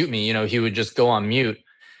mute me. He would just go on mute.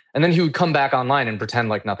 And then he would come back online and pretend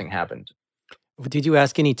like nothing happened. Did you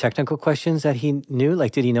ask any technical questions that he knew?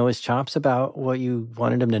 Like, did he know his chops about what you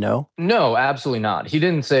wanted him to know? No, absolutely not. He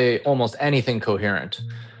didn't say almost anything coherent.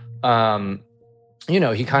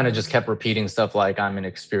 He kind of just kept repeating stuff like, I'm an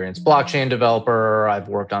experienced blockchain developer. I've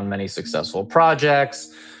worked on many successful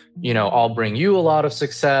projects. I'll bring you a lot of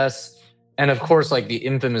success. And of course, like the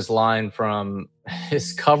infamous line from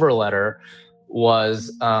his cover letter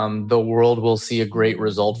was, the world will see a great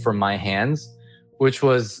result from my hands, which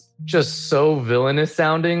was just so villainous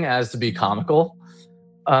sounding as to be comical.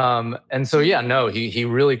 He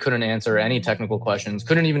really couldn't answer any technical questions,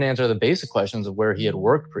 couldn't even answer the basic questions of where he had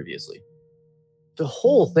worked previously. The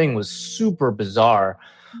whole thing was super bizarre.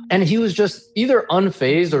 And he was just either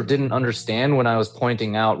unfazed or didn't understand when I was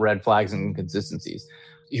pointing out red flags and inconsistencies.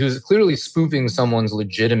 He was clearly spoofing someone's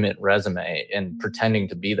legitimate resume and pretending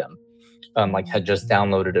to be them. Had just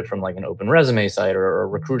downloaded it from like an open resume site or a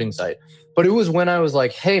recruiting site. But it was when I was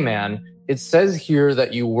like, hey man, it says here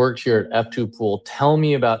that you worked here at F2 Pool. Tell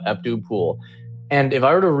me about F2 Pool. And if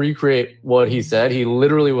I were to recreate what he said, he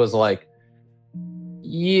literally was like,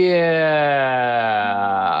 yeah,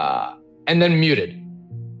 and then muted.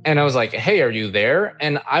 And I was like, hey, are you there?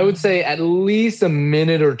 And I would say at least a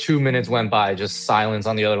minute or 2 minutes went by, just silence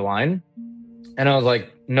on the other line. And I was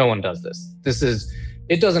like, no one does this.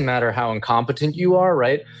 It doesn't matter how incompetent you are,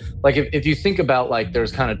 right? Like if you think about like,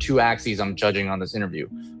 there's kind of two axes I'm judging on this interview.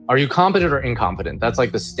 Are you competent or incompetent? That's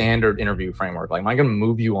like the standard interview framework. Like, am I going to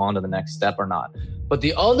move you on to the next step or not? But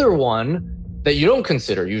the other one that you don't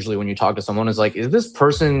consider usually when you talk to someone is like, is this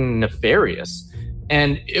person nefarious?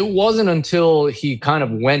 And it wasn't until he kind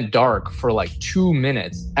of went dark for like 2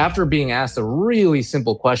 minutes after being asked a really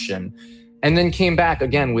simple question and then came back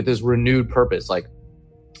again with this renewed purpose, like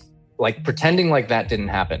pretending like that didn't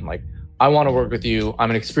happen. Like, I want to work with you.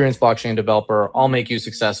 I'm an experienced blockchain developer. I'll make you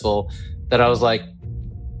successful. That I was like,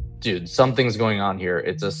 dude, something's going on here.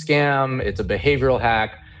 It's a scam. It's a behavioral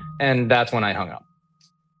hack. And that's when I hung up.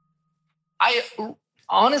 I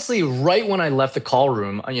honestly, right when I left the call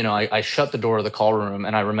room, I shut the door of the call room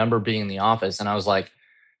and I remember being in the office and I was like,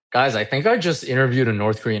 guys, I think I just interviewed a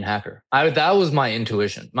North Korean hacker. That was my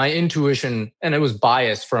intuition. And it was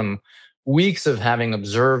biased from weeks of having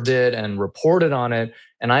observed it and reported on it.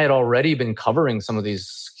 And I had already been covering some of these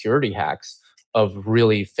security hacks of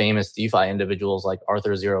really famous DeFi individuals like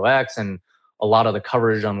Arthur0x and a lot of the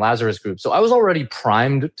coverage on Lazarus Group. So I was already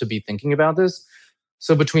primed to be thinking about this.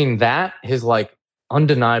 So between that, his like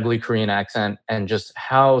undeniably Korean accent and just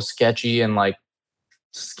how sketchy and like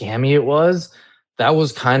scammy it was, that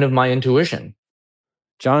was kind of my intuition.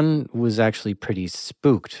 John was actually pretty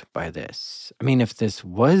spooked by this. I mean, if this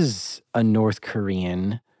was a North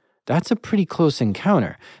Korean, that's a pretty close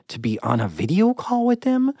encounter. To be on a video call with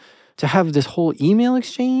them, to have this whole email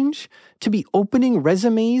exchange, to be opening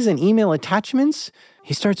resumes and email attachments.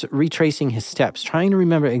 He starts retracing his steps, trying to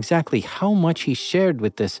remember exactly how much he shared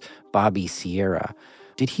with this Bobby Sierra.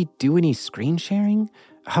 Did he do any screen sharing?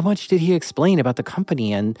 How much did he explain about the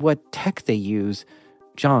company and what tech they use?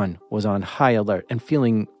 John was on high alert and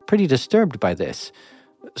feeling pretty disturbed by this.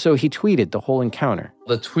 So he tweeted the whole encounter.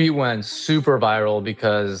 The tweet went super viral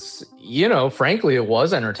because, frankly, it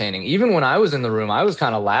was entertaining. Even when I was in the room, I was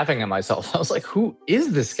kind of laughing at myself. I was like, who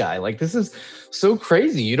is this guy? Like, this is so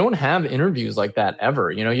crazy. You don't have interviews like that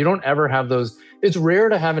ever. You don't ever have those. It's rare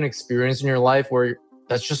to have an experience in your life where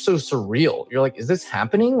that's just so surreal. You're like, is this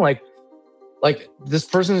happening? Like this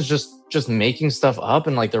person is just making stuff up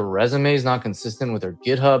and like their resume is not consistent with their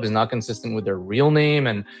GitHub, is not consistent with their real name.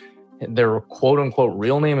 And their quote unquote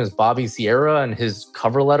real name is Bobby Sierra. And his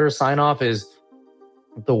cover letter sign off is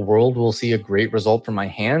the world will see a great result from my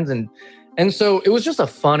hands. And so it was just a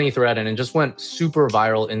funny thread and it just went super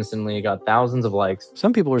viral instantly. It got thousands of likes.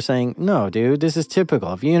 Some people were saying, no, dude, this is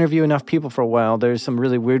typical. If you interview enough people for a while, there's some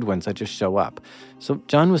really weird ones that just show up. So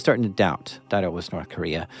John was starting to doubt that it was North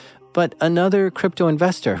Korea. But another crypto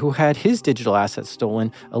investor who had his digital assets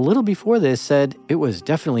stolen a little before this said it was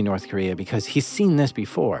definitely North Korea because he's seen this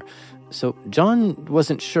before. So John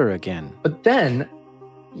wasn't sure again. But then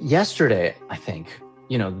yesterday, I think,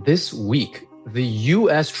 this week, the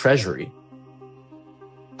US Treasury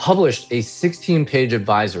published a 16-page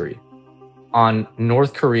advisory on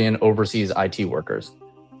North Korean overseas IT workers.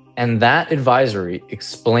 And that advisory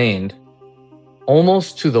explained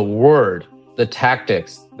almost to the word the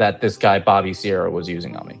tactics that this guy, Bobby Sierra, was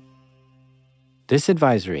using on me. This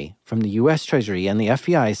advisory from the U.S. Treasury and the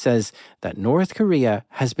FBI says that North Korea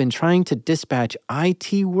has been trying to dispatch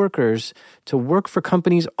IT workers to work for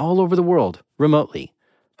companies all over the world remotely,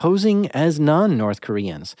 posing as non-North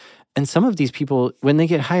Koreans. And some of these people, when they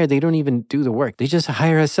get hired, they don't even do the work. They just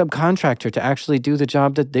hire a subcontractor to actually do the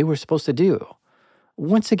job that they were supposed to do.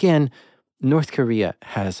 Once again, North Korea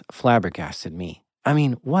has flabbergasted me. I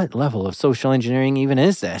mean, what level of social engineering even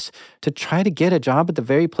is this? To try to get a job at the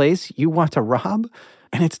very place you want to rob?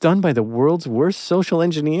 And it's done by the world's worst social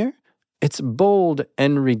engineer? It's bold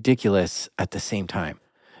and ridiculous at the same time.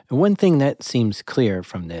 One thing that seems clear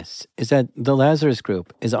from this is that the Lazarus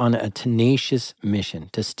Group is on a tenacious mission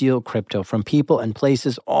to steal crypto from people and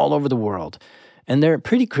places all over the world. And they're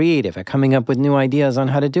pretty creative at coming up with new ideas on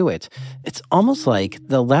how to do it. It's almost like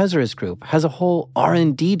the Lazarus Group has a whole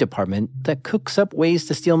R&D department that cooks up ways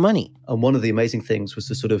to steal money. And one of the amazing things was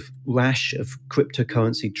the sort of rash of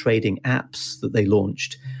cryptocurrency trading apps that they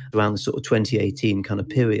launched around the sort of 2018 kind of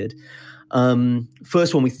period.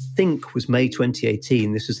 First one we think was May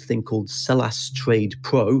 2018. This was a thing called Celas Trade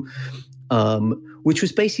Pro, which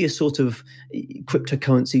was basically a sort of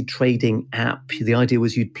cryptocurrency trading app. The idea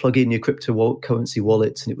was you'd plug in your cryptocurrency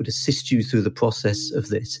wallets and it would assist you through the process of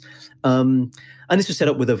this. And this was set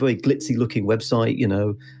up with a very glitzy looking website, you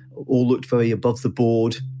know, all looked very above the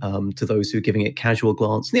board to those who were giving it a casual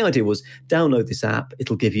glance. And the idea was download this app.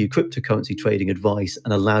 It'll give you cryptocurrency trading advice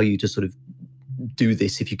and allow you to sort of do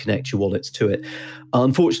this if you connect your wallets to it.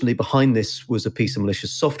 Unfortunately, behind this was a piece of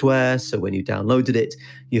malicious software. So when you downloaded it,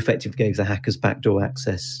 you effectively gave the hackers backdoor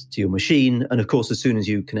access to your machine. And of course, as soon as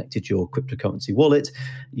you connected your cryptocurrency wallet,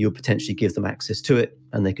 you would potentially give them access to it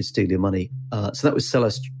and they could steal your money. So that was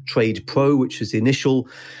Celas Trade Pro, which was the initial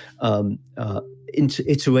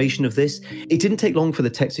iteration of this. It didn't take long for the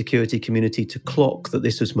tech security community to clock that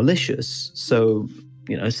this was malicious. So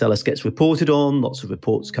you know, Celas gets reported on, lots of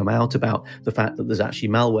reports come out about the fact that there's actually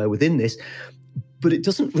malware within this, but it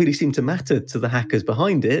doesn't really seem to matter to the hackers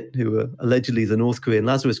behind it, who are allegedly the North Korean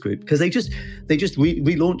Lazarus Group, because they just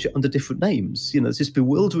relaunch it under different names. You know, it's this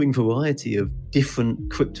bewildering variety of different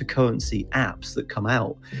cryptocurrency apps that come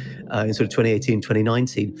out in sort of 2018,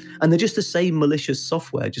 2019, and they're just the same malicious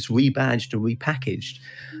software, just rebadged and repackaged.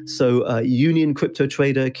 So Union Crypto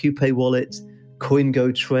Trader, QPay Wallet,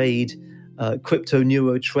 CoinGo Trade, Crypto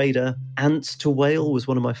Neuro Trader, Ants to Whale was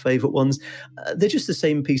one of my favorite ones. They're just the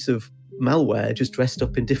same piece of malware, just dressed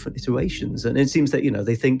up in different iterations. And it seems that, you know,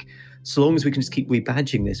 they think so long as we can just keep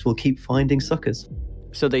rebadging this, we'll keep finding suckers.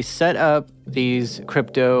 So they set up these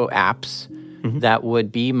crypto apps that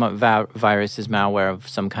would be viruses, malware of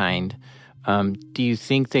some kind. Do you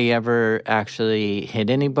think they ever actually hit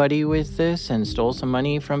anybody with this and stole some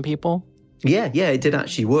money from people? Yeah, it did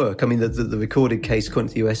actually work. I mean, the recorded case, according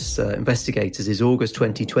to the US investigators, is August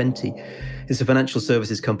 2020. It's a financial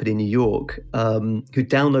services company in New York who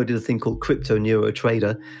downloaded a thing called Crypto Neuro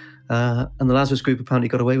Trader, and the Lazarus Group apparently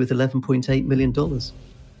got away with $11.8 million.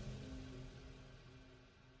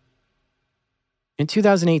 In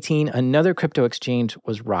 2018, another crypto exchange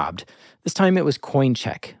was robbed. This time it was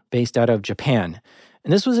Coincheck, based out of Japan.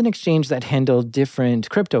 And this was an exchange that handled different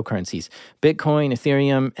cryptocurrencies, Bitcoin,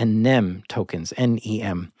 Ethereum, and NEM tokens,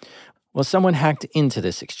 N-E-M. Well, someone hacked into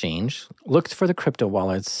this exchange, looked for the crypto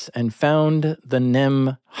wallets, and found the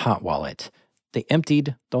NEM hot wallet. They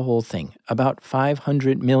emptied the whole thing. About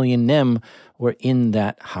 500 million NEM were in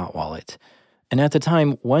that hot wallet. And at the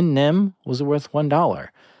time, one NEM was worth $1.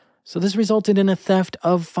 So this resulted in a theft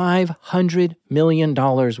of $500 million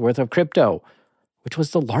worth of crypto, which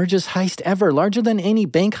was the largest heist ever, larger than any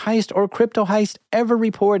bank heist or crypto heist ever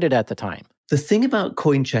reported at the time. The thing about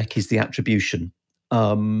Coincheck is the attribution.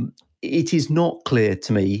 It is not clear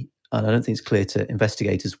to me, and I don't think it's clear to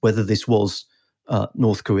investigators, whether this was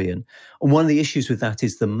North Korean. And one of the issues with that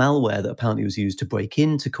is the malware that apparently was used to break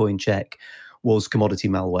into Coincheck was commodity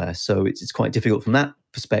malware. So it's quite difficult from that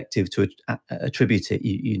perspective to attribute it.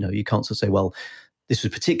 You know, you can't sort of say, well, this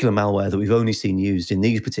was particular malware that we've only seen used in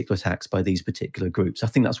these particular attacks by these particular groups. I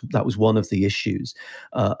think that was one of the issues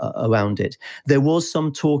around it. There was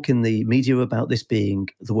some talk in the media about this being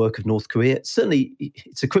the work of North Korea. Certainly,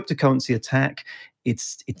 it's a cryptocurrency attack.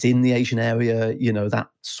 It's in the Asian area. You know, that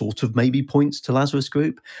sort of maybe points to Lazarus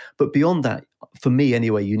Group. But beyond that, for me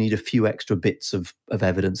anyway, you need a few extra bits of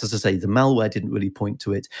evidence. As I say, the malware didn't really point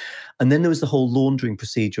to it. And then there was the whole laundering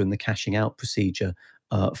procedure and the cashing out procedure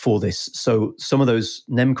for this. So some of those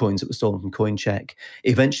NEM coins that were stolen from Coincheck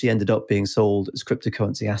eventually ended up being sold as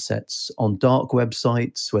cryptocurrency assets on dark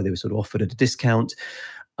websites where they were sort of offered at a discount.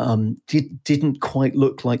 Didn't quite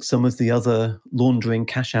look like some of the other laundering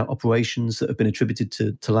cash out operations that have been attributed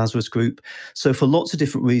to Lazarus Group. So for lots of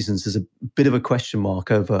different reasons, there's a bit of a question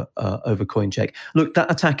mark over Coincheck. Look,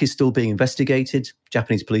 that attack is still being investigated.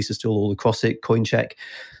 Japanese police are still all across it. Coincheck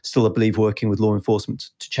still, I believe, working with law enforcement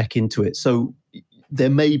to check into it. So there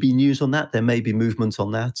may be news on that. There may be movement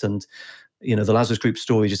on that. And, you know, the Lazarus Group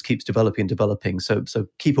story just keeps developing and developing. So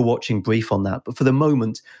keep a watching brief on that. But for the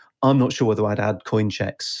moment, I'm not sure whether I'd add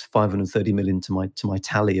Coincheck's 530 million to my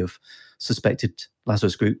tally of suspected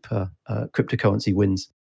Lazarus Group cryptocurrency wins.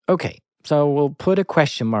 Okay, so we'll put a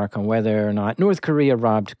question mark on whether or not North Korea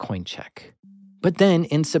robbed Coincheck. But then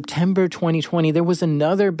in September 2020, there was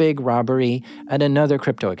another big robbery at another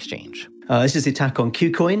crypto exchange. This is the attack on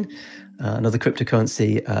KuCoin, another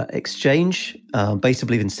cryptocurrency exchange, based, I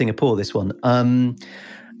believe, in Singapore, this one.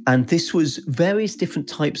 And this was various different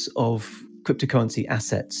types of cryptocurrency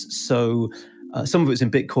assets. So some of it was in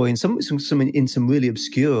Bitcoin, some of it was in some really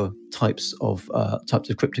obscure types of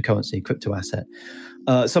cryptocurrency, crypto asset.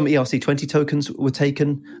 Some ERC20 tokens were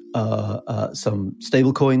taken, some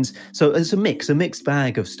stable coins. So it's a mixed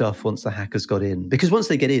bag of stuff once the hackers got in. Because once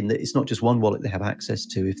they get in, it's not just one wallet they have access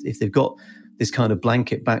to. If they've got this kind of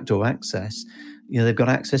blanket backdoor access, you know, they've got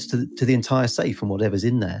access to the entire safe and whatever's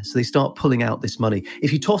in there. So they start pulling out this money.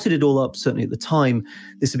 If you totted it all up, certainly at the time,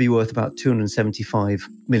 this would be worth about $275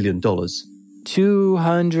 million.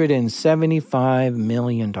 $275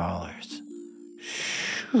 million.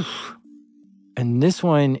 Whew. And this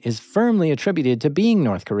one is firmly attributed to being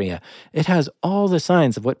North Korea. It has all the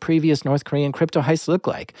signs of what previous North Korean crypto heists look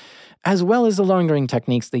like, as well as the laundering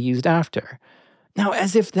techniques they used after. Now,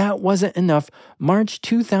 as if that wasn't enough, March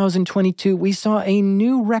 2022, we saw a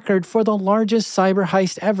new record for the largest cyber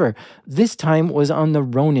heist ever. This time was on the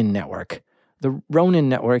Ronin network. The Ronin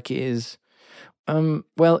network is...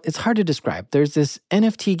 well, it's hard to describe. There's this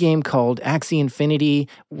NFT game called Axie Infinity,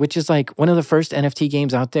 which is like one of the first NFT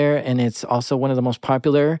games out there, and it's also one of the most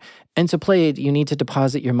popular. And to play it, you need to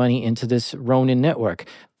deposit your money into this Ronin network.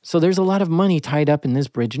 So there's a lot of money tied up in this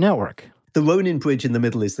bridge network. The Ronin bridge in the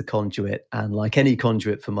middle is the conduit, and like any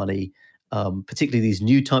conduit for money, particularly these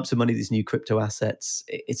new types of money, these new crypto assets,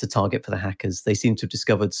 it's a target for the hackers. They seem to have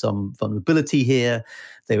discovered some vulnerability here.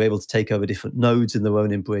 They were able to take over different nodes in the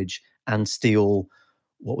Ronin bridge and steal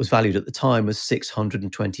what was valued at the time as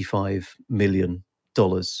 $625 million,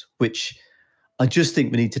 which I just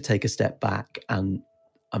think we need to take a step back. And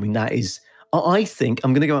I mean, that is, I think,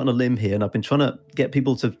 I'm going to go out on a limb here, and I've been trying to get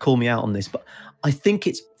people to call me out on this, but I think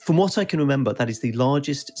it's, from what I can remember, that is the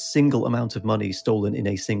largest single amount of money stolen in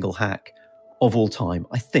a single hack of all time,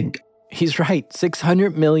 I think. He's right.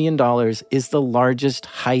 $600 million is the largest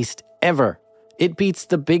heist ever. It beats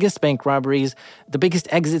the biggest bank robberies, the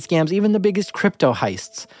biggest exit scams, even the biggest crypto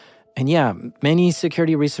heists. And yeah, many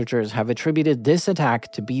security researchers have attributed this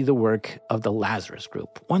attack to be the work of the Lazarus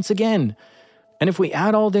Group, once again. And if we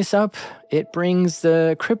add all this up, it brings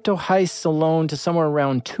the crypto heists alone to somewhere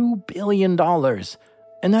around $2 billion.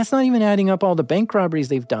 And that's not even adding up all the bank robberies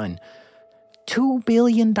they've done. $2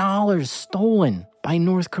 billion stolen by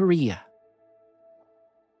North Korea.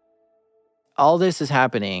 All this is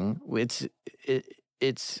happening.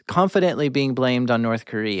 It's confidently being blamed on North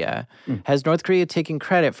Korea. Has North Korea taken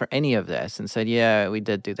credit for any of this and said, yeah, we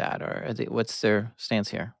did do that? Or what's their stance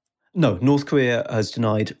here? No, North Korea has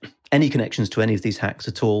denied any connections to any of these hacks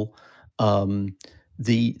at all.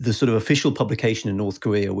 The sort of official publication in North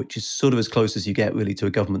Korea, which is sort of as close as you get really to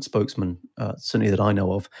a government spokesman, certainly that I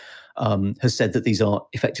know of, has said that these are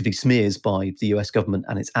effectively smears by the US government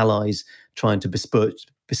and its allies trying to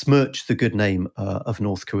besmirch the good name of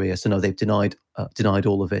North Korea. So no, they've denied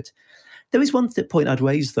all of it. There is one point I'd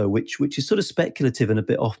raise, though, which is sort of speculative and a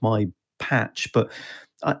bit off my patch, but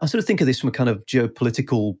I sort of think of this from a kind of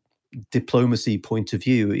geopolitical diplomacy point of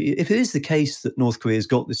view. If it is the case that North Korea's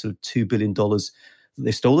got this sort of $2 billion that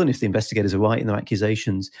they've stolen, if the investigators are right in their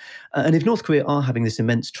accusations, and if North Korea are having this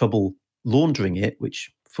immense trouble laundering it, which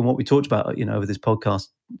from what we talked about, you know, over this podcast,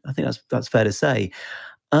 I think that's fair to say.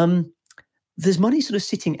 There's money sort of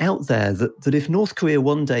sitting out there that if North Korea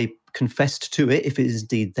one day confessed to it, if it is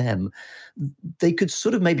indeed them, they could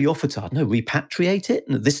sort of maybe offer to, I don't know, repatriate it.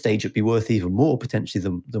 And at this stage, it'd be worth even more potentially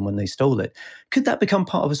than when they stole it. Could that become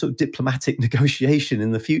part of a sort of diplomatic negotiation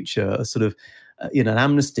in the future, a sort of, an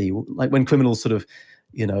amnesty, like when criminals sort of,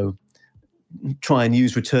 try and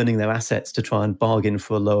use returning their assets to try and bargain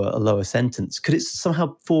for a lower sentence? Could it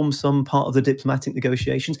somehow form some part of the diplomatic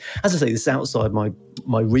negotiations? As I say, this is outside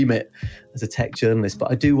my remit as a tech journalist,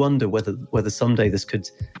 but I do wonder whether someday this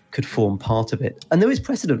could form part of it. And there is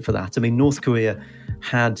precedent for that. I mean, North Korea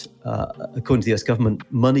had, according to the US government,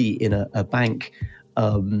 money in a bank,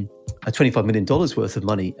 $25 million worth of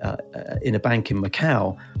money in a bank in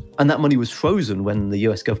Macau And that money was frozen when the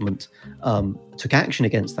US government took action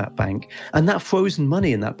against that bank. And that frozen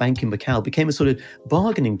money in that bank in Macau became a sort of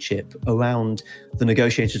bargaining chip around the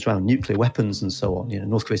negotiations around nuclear weapons and so on.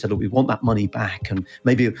 North Korea said, look, we want that money back, and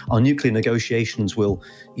maybe our nuclear negotiations will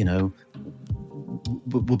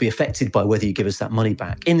be affected by whether you give us that money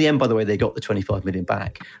back. In the end, by the way, they got the 25 million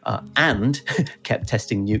back and kept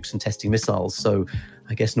testing nukes and testing missiles. So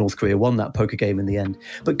I guess North Korea won that poker game in the end.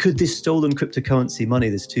 But could this stolen cryptocurrency money,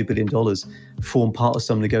 this $2 billion, form part of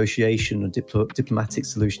some negotiation or diplomatic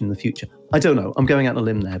solution in the future? I don't know. I'm going out on a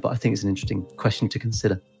limb there, but I think it's an interesting question to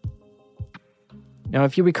consider. Now,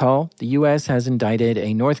 if you recall, the U.S. has indicted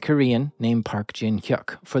a North Korean named Park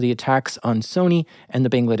Jin-hyuk for the attacks on Sony and the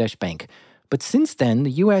Bangladesh Bank. But since then,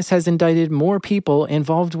 the U.S. has indicted more people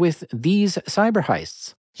involved with these cyber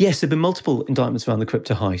heists. Yes, there have been multiple indictments around the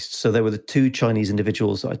crypto heists. So there were the two Chinese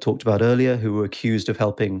individuals that I talked about earlier who were accused of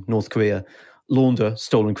helping North Korea launder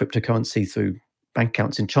stolen cryptocurrency through bank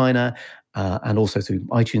accounts in China and also through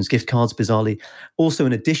iTunes gift cards, bizarrely. Also,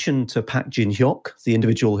 in addition to Park Jin-hyuk, the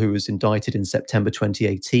individual who was indicted in September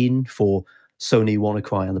 2018 for Sony,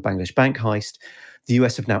 WannaCry and the Bangladesh bank heist, the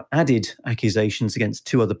US have now added accusations against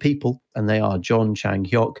two other people, and they are John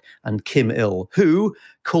Chang-hyuk and Kim Il, who,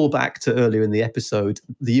 call back to earlier in the episode,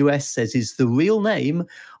 the US says is the real name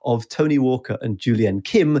of Tony Walker and Julian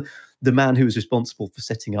Kim, the man who was responsible for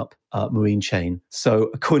setting up Marine Chain.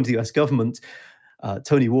 So according to the US government,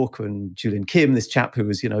 Tony Walker and Julian Kim, this chap who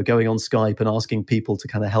was, going on Skype and asking people to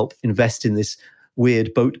kind of help invest in this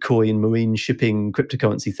weird boat coin, marine shipping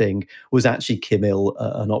cryptocurrency thing, was actually Kim Il,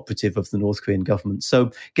 an operative of the North Korean government.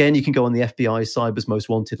 So again, you can go on the FBI Cyber's Most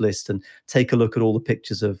Wanted list and take a look at all the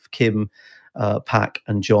pictures of Kim, Park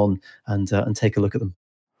and John and take a look at them.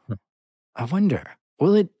 I wonder,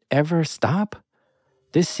 will it ever stop?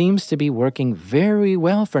 This seems to be working very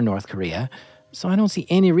well for North Korea, so I don't see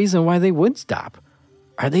any reason why they would stop.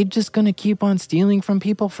 Are they just going to keep on stealing from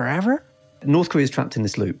people forever? North Korea is trapped in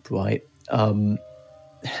this loop, right?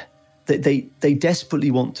 They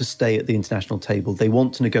desperately want to stay at the international table. They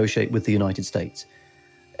want to negotiate with the United States.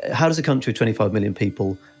 How does a country of 25 million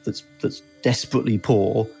people that's desperately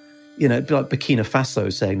poor, like Burkina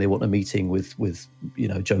Faso saying they want a meeting with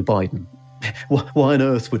Joe Biden? Why on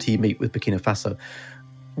earth would he meet with Burkina Faso?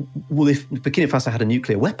 Well, if Burkina Faso had a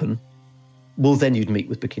nuclear weapon, well, then you'd meet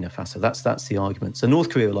with Burkina Faso. That's the argument. So North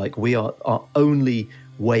Korea our only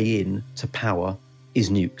way in to power is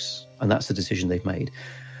nukes. And that's the decision they've made.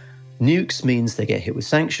 Nukes means they get hit with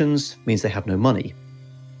sanctions, means they have no money.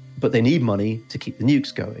 But they need money to keep the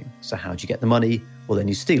nukes going. So how do you get the money? Well, then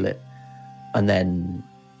you steal it. And then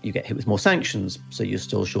you get hit with more sanctions, so you're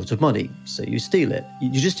still short of money. So you steal it.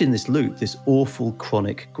 You're just in this loop, this awful,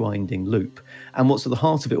 chronic, grinding loop. And what's at the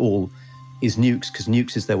heart of it all is nukes, because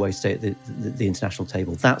nukes is their way to stay at the international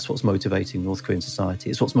table. That's what's motivating North Korean society.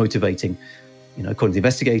 It's what's motivating, according to the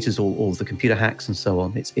investigators, all of the computer hacks and so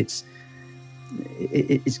on. It's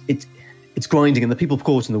grinding, and the people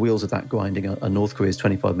caught in the wheels of that grinding are North Korea's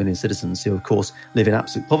 25 million citizens who, of course, live in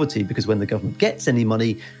absolute poverty because when the government gets any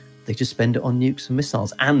money, they just spend it on nukes and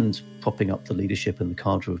missiles and propping up the leadership and the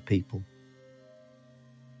cadre of people.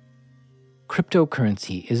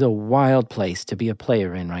 Cryptocurrency is a wild place to be a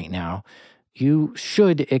player in right now. You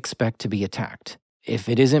should expect to be attacked. If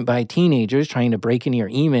it isn't by teenagers trying to break into your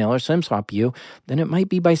email or SIM-swap you, then it might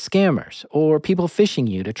be by scammers or people phishing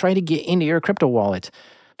you to try to get into your crypto wallet.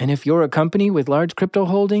 And if you're a company with large crypto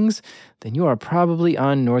holdings, then you are probably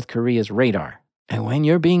on North Korea's radar. And when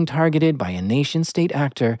you're being targeted by a nation-state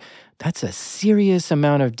actor, that's a serious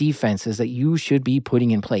amount of defenses that you should be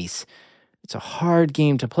putting in place. It's a hard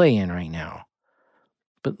game to play in right now.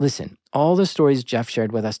 But listen, all the stories Jeff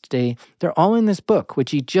shared with us today, they're all in this book,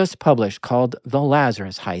 which he just published called The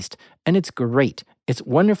Lazarus Heist, and it's great. It's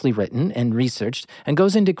wonderfully written and researched and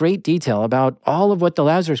goes into great detail about all of what the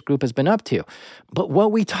Lazarus Group has been up to. But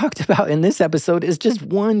what we talked about in this episode is just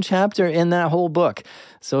one chapter in that whole book.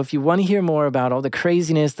 So if you want to hear more about all the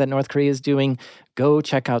craziness that North Korea is doing, go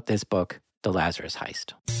check out this book, The Lazarus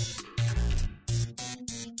Heist.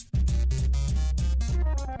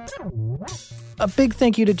 A big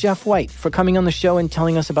thank you to Jeff White for coming on the show and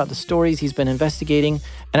telling us about the stories he's been investigating.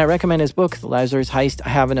 And I recommend his book, The Lazarus Heist. I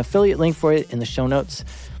have an affiliate link for it in the show notes.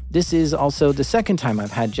 This is also the second time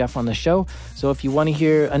I've had Jeff on the show. So if you want to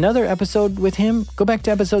hear another episode with him, go back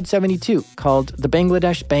to episode 72 called The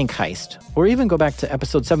Bangladesh Bank Heist. Or even go back to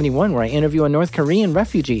episode 71 where I interview a North Korean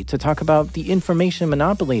refugee to talk about the information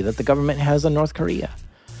monopoly that the government has on North Korea.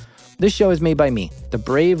 This show is made by me, the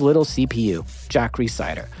brave little CPU, Jack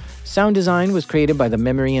Rhysider. Sound design was created by the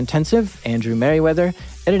memory-intensive Andrew Merriweather,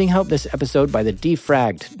 editing help this episode by the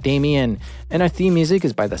Defragged Damien, and our theme music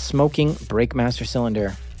is by the Smoking Breakmaster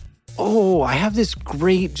Cylinder. Oh, I have this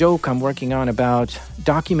great joke I'm working on about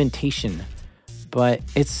documentation, but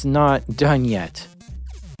it's not done yet.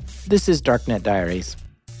 This is Darknet Diaries.